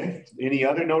 Okay, any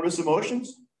other notice of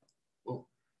motions?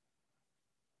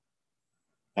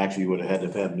 Actually, you would have had to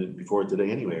have had it before today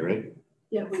anyway, right?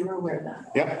 Yeah, we were aware of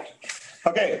that. Yep.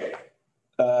 Okay.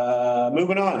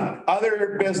 Moving on.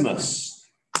 Other business.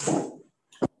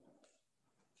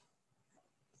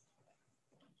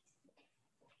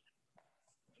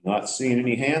 Not seeing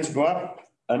any hands go up.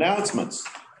 Announcements.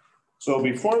 So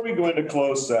before we go into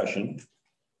closed session,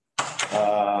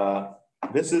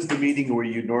 this is the meeting where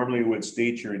you normally would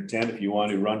state your intent if you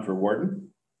want to run for warden.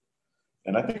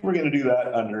 And I think we're going to do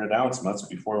that under announcements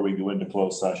before we go into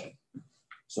closed session.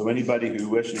 So anybody who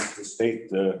wishes to state,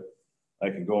 I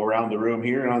can go around the room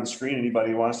here and on the screen.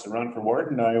 Anybody who wants to run for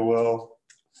warden, I will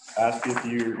ask if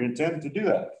you intend to do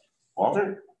that.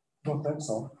 Walter? Don't think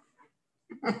so.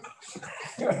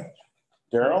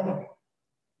 Daryl?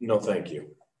 No, thank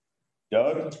you.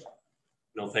 Doug?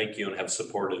 No, thank you, and have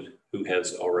supported who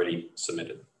has already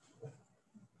submitted.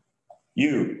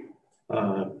 You?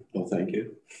 No, thank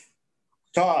you.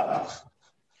 Todd?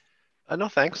 No,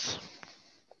 thanks.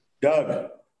 Doug?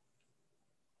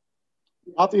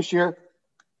 Not this year.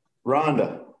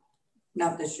 Rhonda?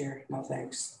 Not this year, no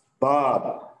thanks.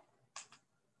 Bob?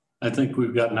 I think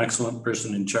we've got an excellent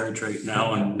person in charge right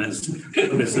now and has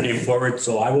put his name forward,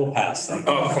 so I will pass.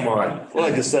 Oh, come on. Well,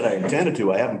 I just said I intended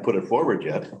to. I haven't put it forward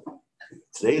yet.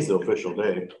 Today's the official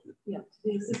day. Yeah,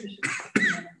 today's official.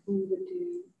 We would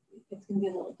do, it's gonna be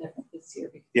a little different this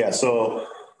year. Yeah, so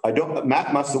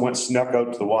Matt must have snuck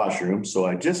out to the washroom, so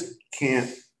I just can't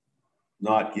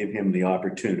not give him the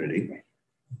opportunity.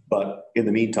 But in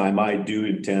the meantime, I do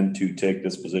intend to take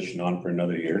this position on for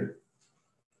another year.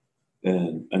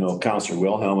 And I know Councillor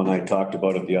Wilhelm and I talked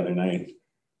about it the other night,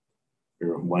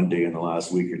 or one day in the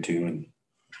last week or two. And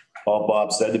all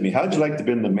Bob said to me, how'd you like to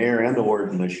be the mayor and the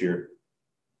warden this year?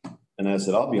 And I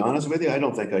said, I'll be honest with you, I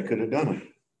don't think I could have done it.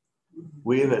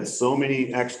 We have had so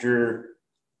many extra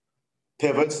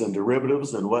pivots and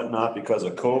derivatives and whatnot because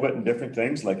of COVID and different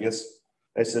things. Like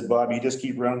I said, Bob, you just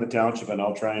keep running the township and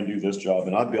I'll try and do this job.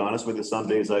 And I'll be honest with you, some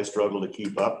days I struggle to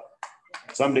keep up.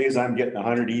 Some days I'm getting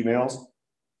 100 emails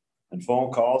and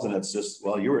phone calls, and it's just,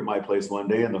 well, you were at my place one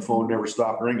day and the phone never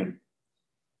stopped ringing.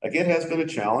 Like, it has been a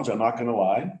challenge, I'm not gonna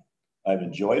lie. I've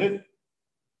enjoyed it.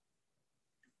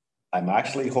 I'm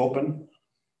actually hoping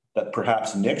that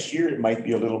perhaps next year it might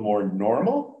be a little more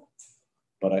normal,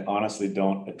 but I honestly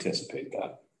don't anticipate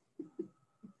that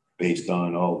based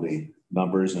on all the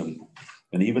numbers. And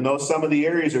even though some of the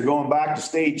areas are going back to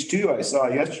stage 2, I saw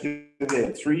yesterday they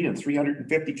had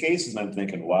 350 cases, and I'm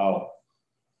thinking, wow.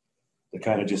 They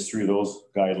kind of just threw those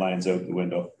guidelines out the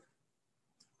window.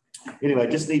 Anyway, I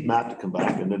just need Matt to come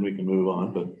back and then we can move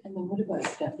on. But and then what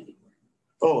about deputy?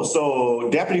 Oh, so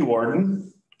deputy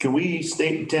warden, can we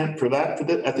state intent for that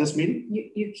at this meeting?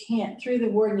 You can't, through the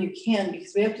warden you can,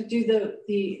 because we have to do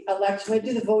the election, we have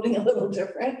to do the voting a little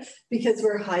different because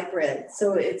we're hybrid.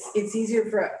 So it's easier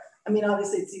for, I mean,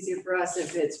 obviously it's easier for us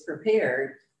if it's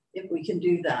prepared, if we can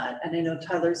do that. And I know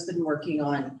Tyler's been working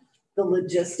on the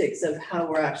logistics of how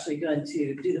we're actually going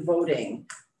to do the voting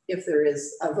if there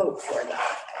is a vote for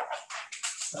that.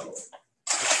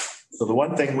 So the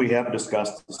one thing we have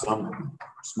discussed to some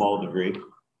small degree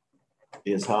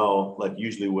is how, like,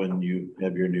 usually when you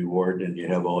have your new ward and you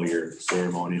have all your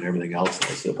ceremony and everything else,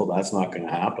 I said, well, that's not going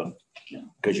to happen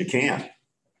because you can't.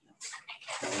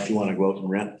 You want to go out and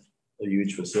rent a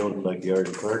huge facility like the Art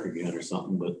and Clark again or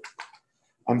something, but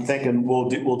I'm thinking we'll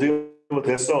deal with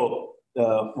this. So,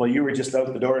 well, you were just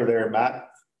out the door there, Matt.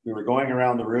 We were going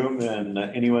around the room, and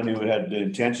anyone who had the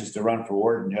intentions to run for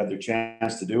warden had their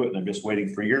chance to do it. And I'm just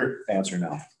waiting for your answer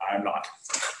now. I'm not.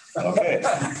 Okay.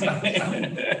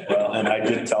 Well, and I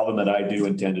did tell them that I do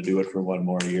intend to do it for one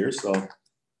more year. So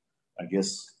I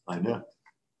guess I know.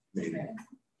 Maybe.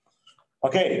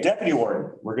 Okay, deputy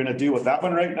warden. We're going to deal with that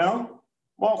one right now.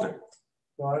 Walter.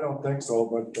 Well, I don't think so,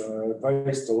 but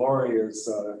advice to Lori is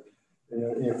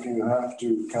if you have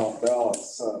to count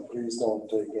ballots, please don't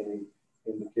take any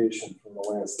indication from the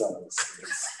way it's done.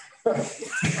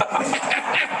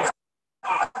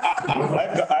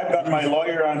 I've got my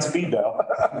lawyer on speed dial.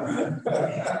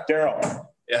 Daryl.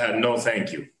 Yeah, no,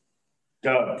 thank you.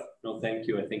 Doug. No, thank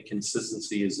you. I think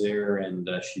consistency is there, and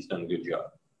she's done a good job.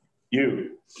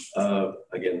 You.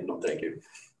 Again, no, thank you.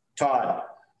 Todd.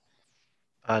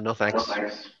 No, thanks.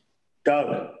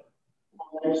 Doug?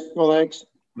 No, thanks.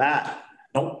 Matt?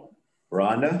 Nope.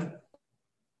 Rhonda?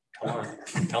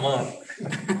 Come on.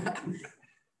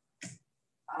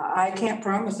 I can't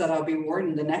promise that I'll be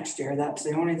warden the next year. That's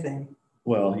the only thing.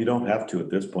 Well, you don't have to at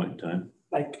this point in time.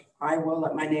 Like, I will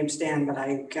let my name stand, but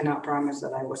I cannot promise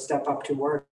that I will step up to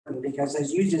warden because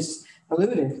as you just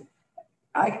alluded,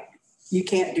 you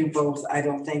can't do both, I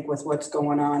don't think, with what's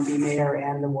going on. Be mayor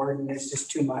and the warden is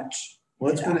just too much.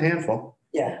 Well, it's been a handful.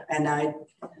 Yeah, and I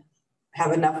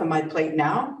have enough on my plate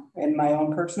now in my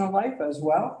own personal life as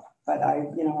well, but I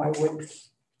would.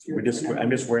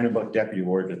 I'm just worrying about deputy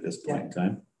warden at this point in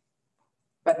time.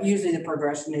 But usually the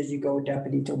progression is you go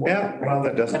deputy to warden. Yeah, well,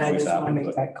 that doesn't but always happen. I just want to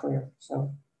make that clear,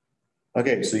 so.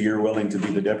 Okay, so you're willing to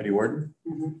be the deputy warden?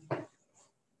 Mm-hmm.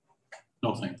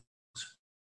 No thanks.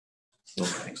 No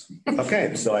thanks.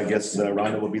 Okay, so I guess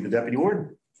Rhonda will be the deputy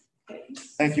warden.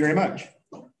 Thank you very much.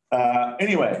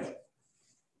 Anyway,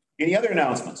 any other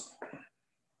announcements?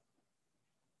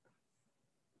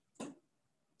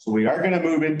 So we are going to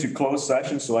move into closed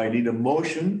session, so I need a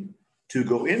motion to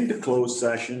go into closed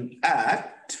session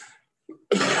at,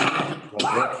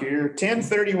 look here,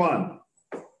 10:31.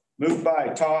 Moved by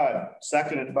Todd,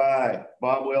 seconded by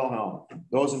Bob Wilhelm.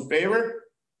 Those in favor?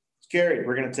 It's carried.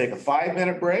 We're going to take a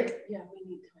 5-minute break. Yeah, we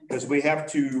need time. Because we have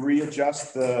to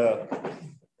readjust the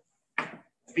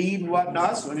feed and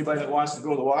whatnot. So anybody that wants to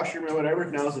go to the washroom or whatever,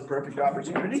 now is the perfect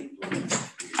opportunity.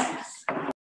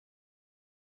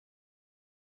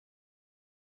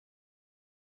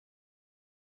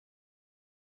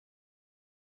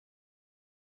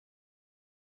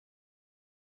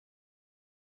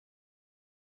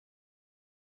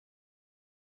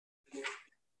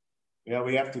 Yeah,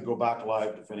 we have to go back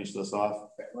live to finish this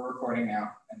off. Okay, we're recording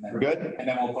now. And then, we're good? And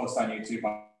then we'll post on YouTube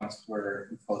once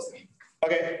we're posting.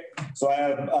 Okay, so I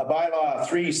have bylaw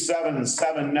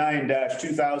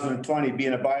 3779-2020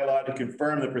 being a bylaw to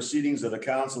confirm the proceedings of the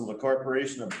Council of the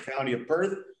Corporation of the County of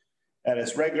Perth at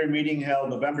its regular meeting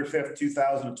held November 5th,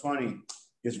 2020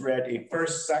 is read a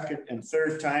first, second, and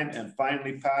third time and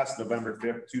finally passed November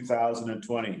 5th,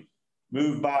 2020.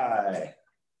 Moved by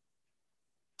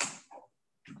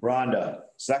Rhonda,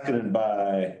 seconded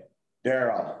by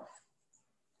Daryl.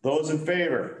 Those in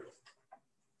favor?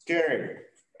 Carried.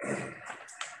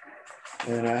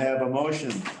 And I have a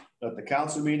motion that the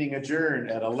council meeting adjourned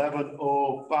at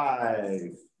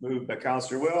 11:05. Moved by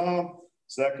Councillor Wilhelm,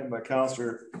 second by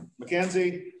Councillor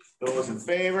McKenzie. Those in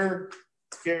favor?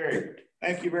 Carried.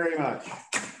 Thank you very much.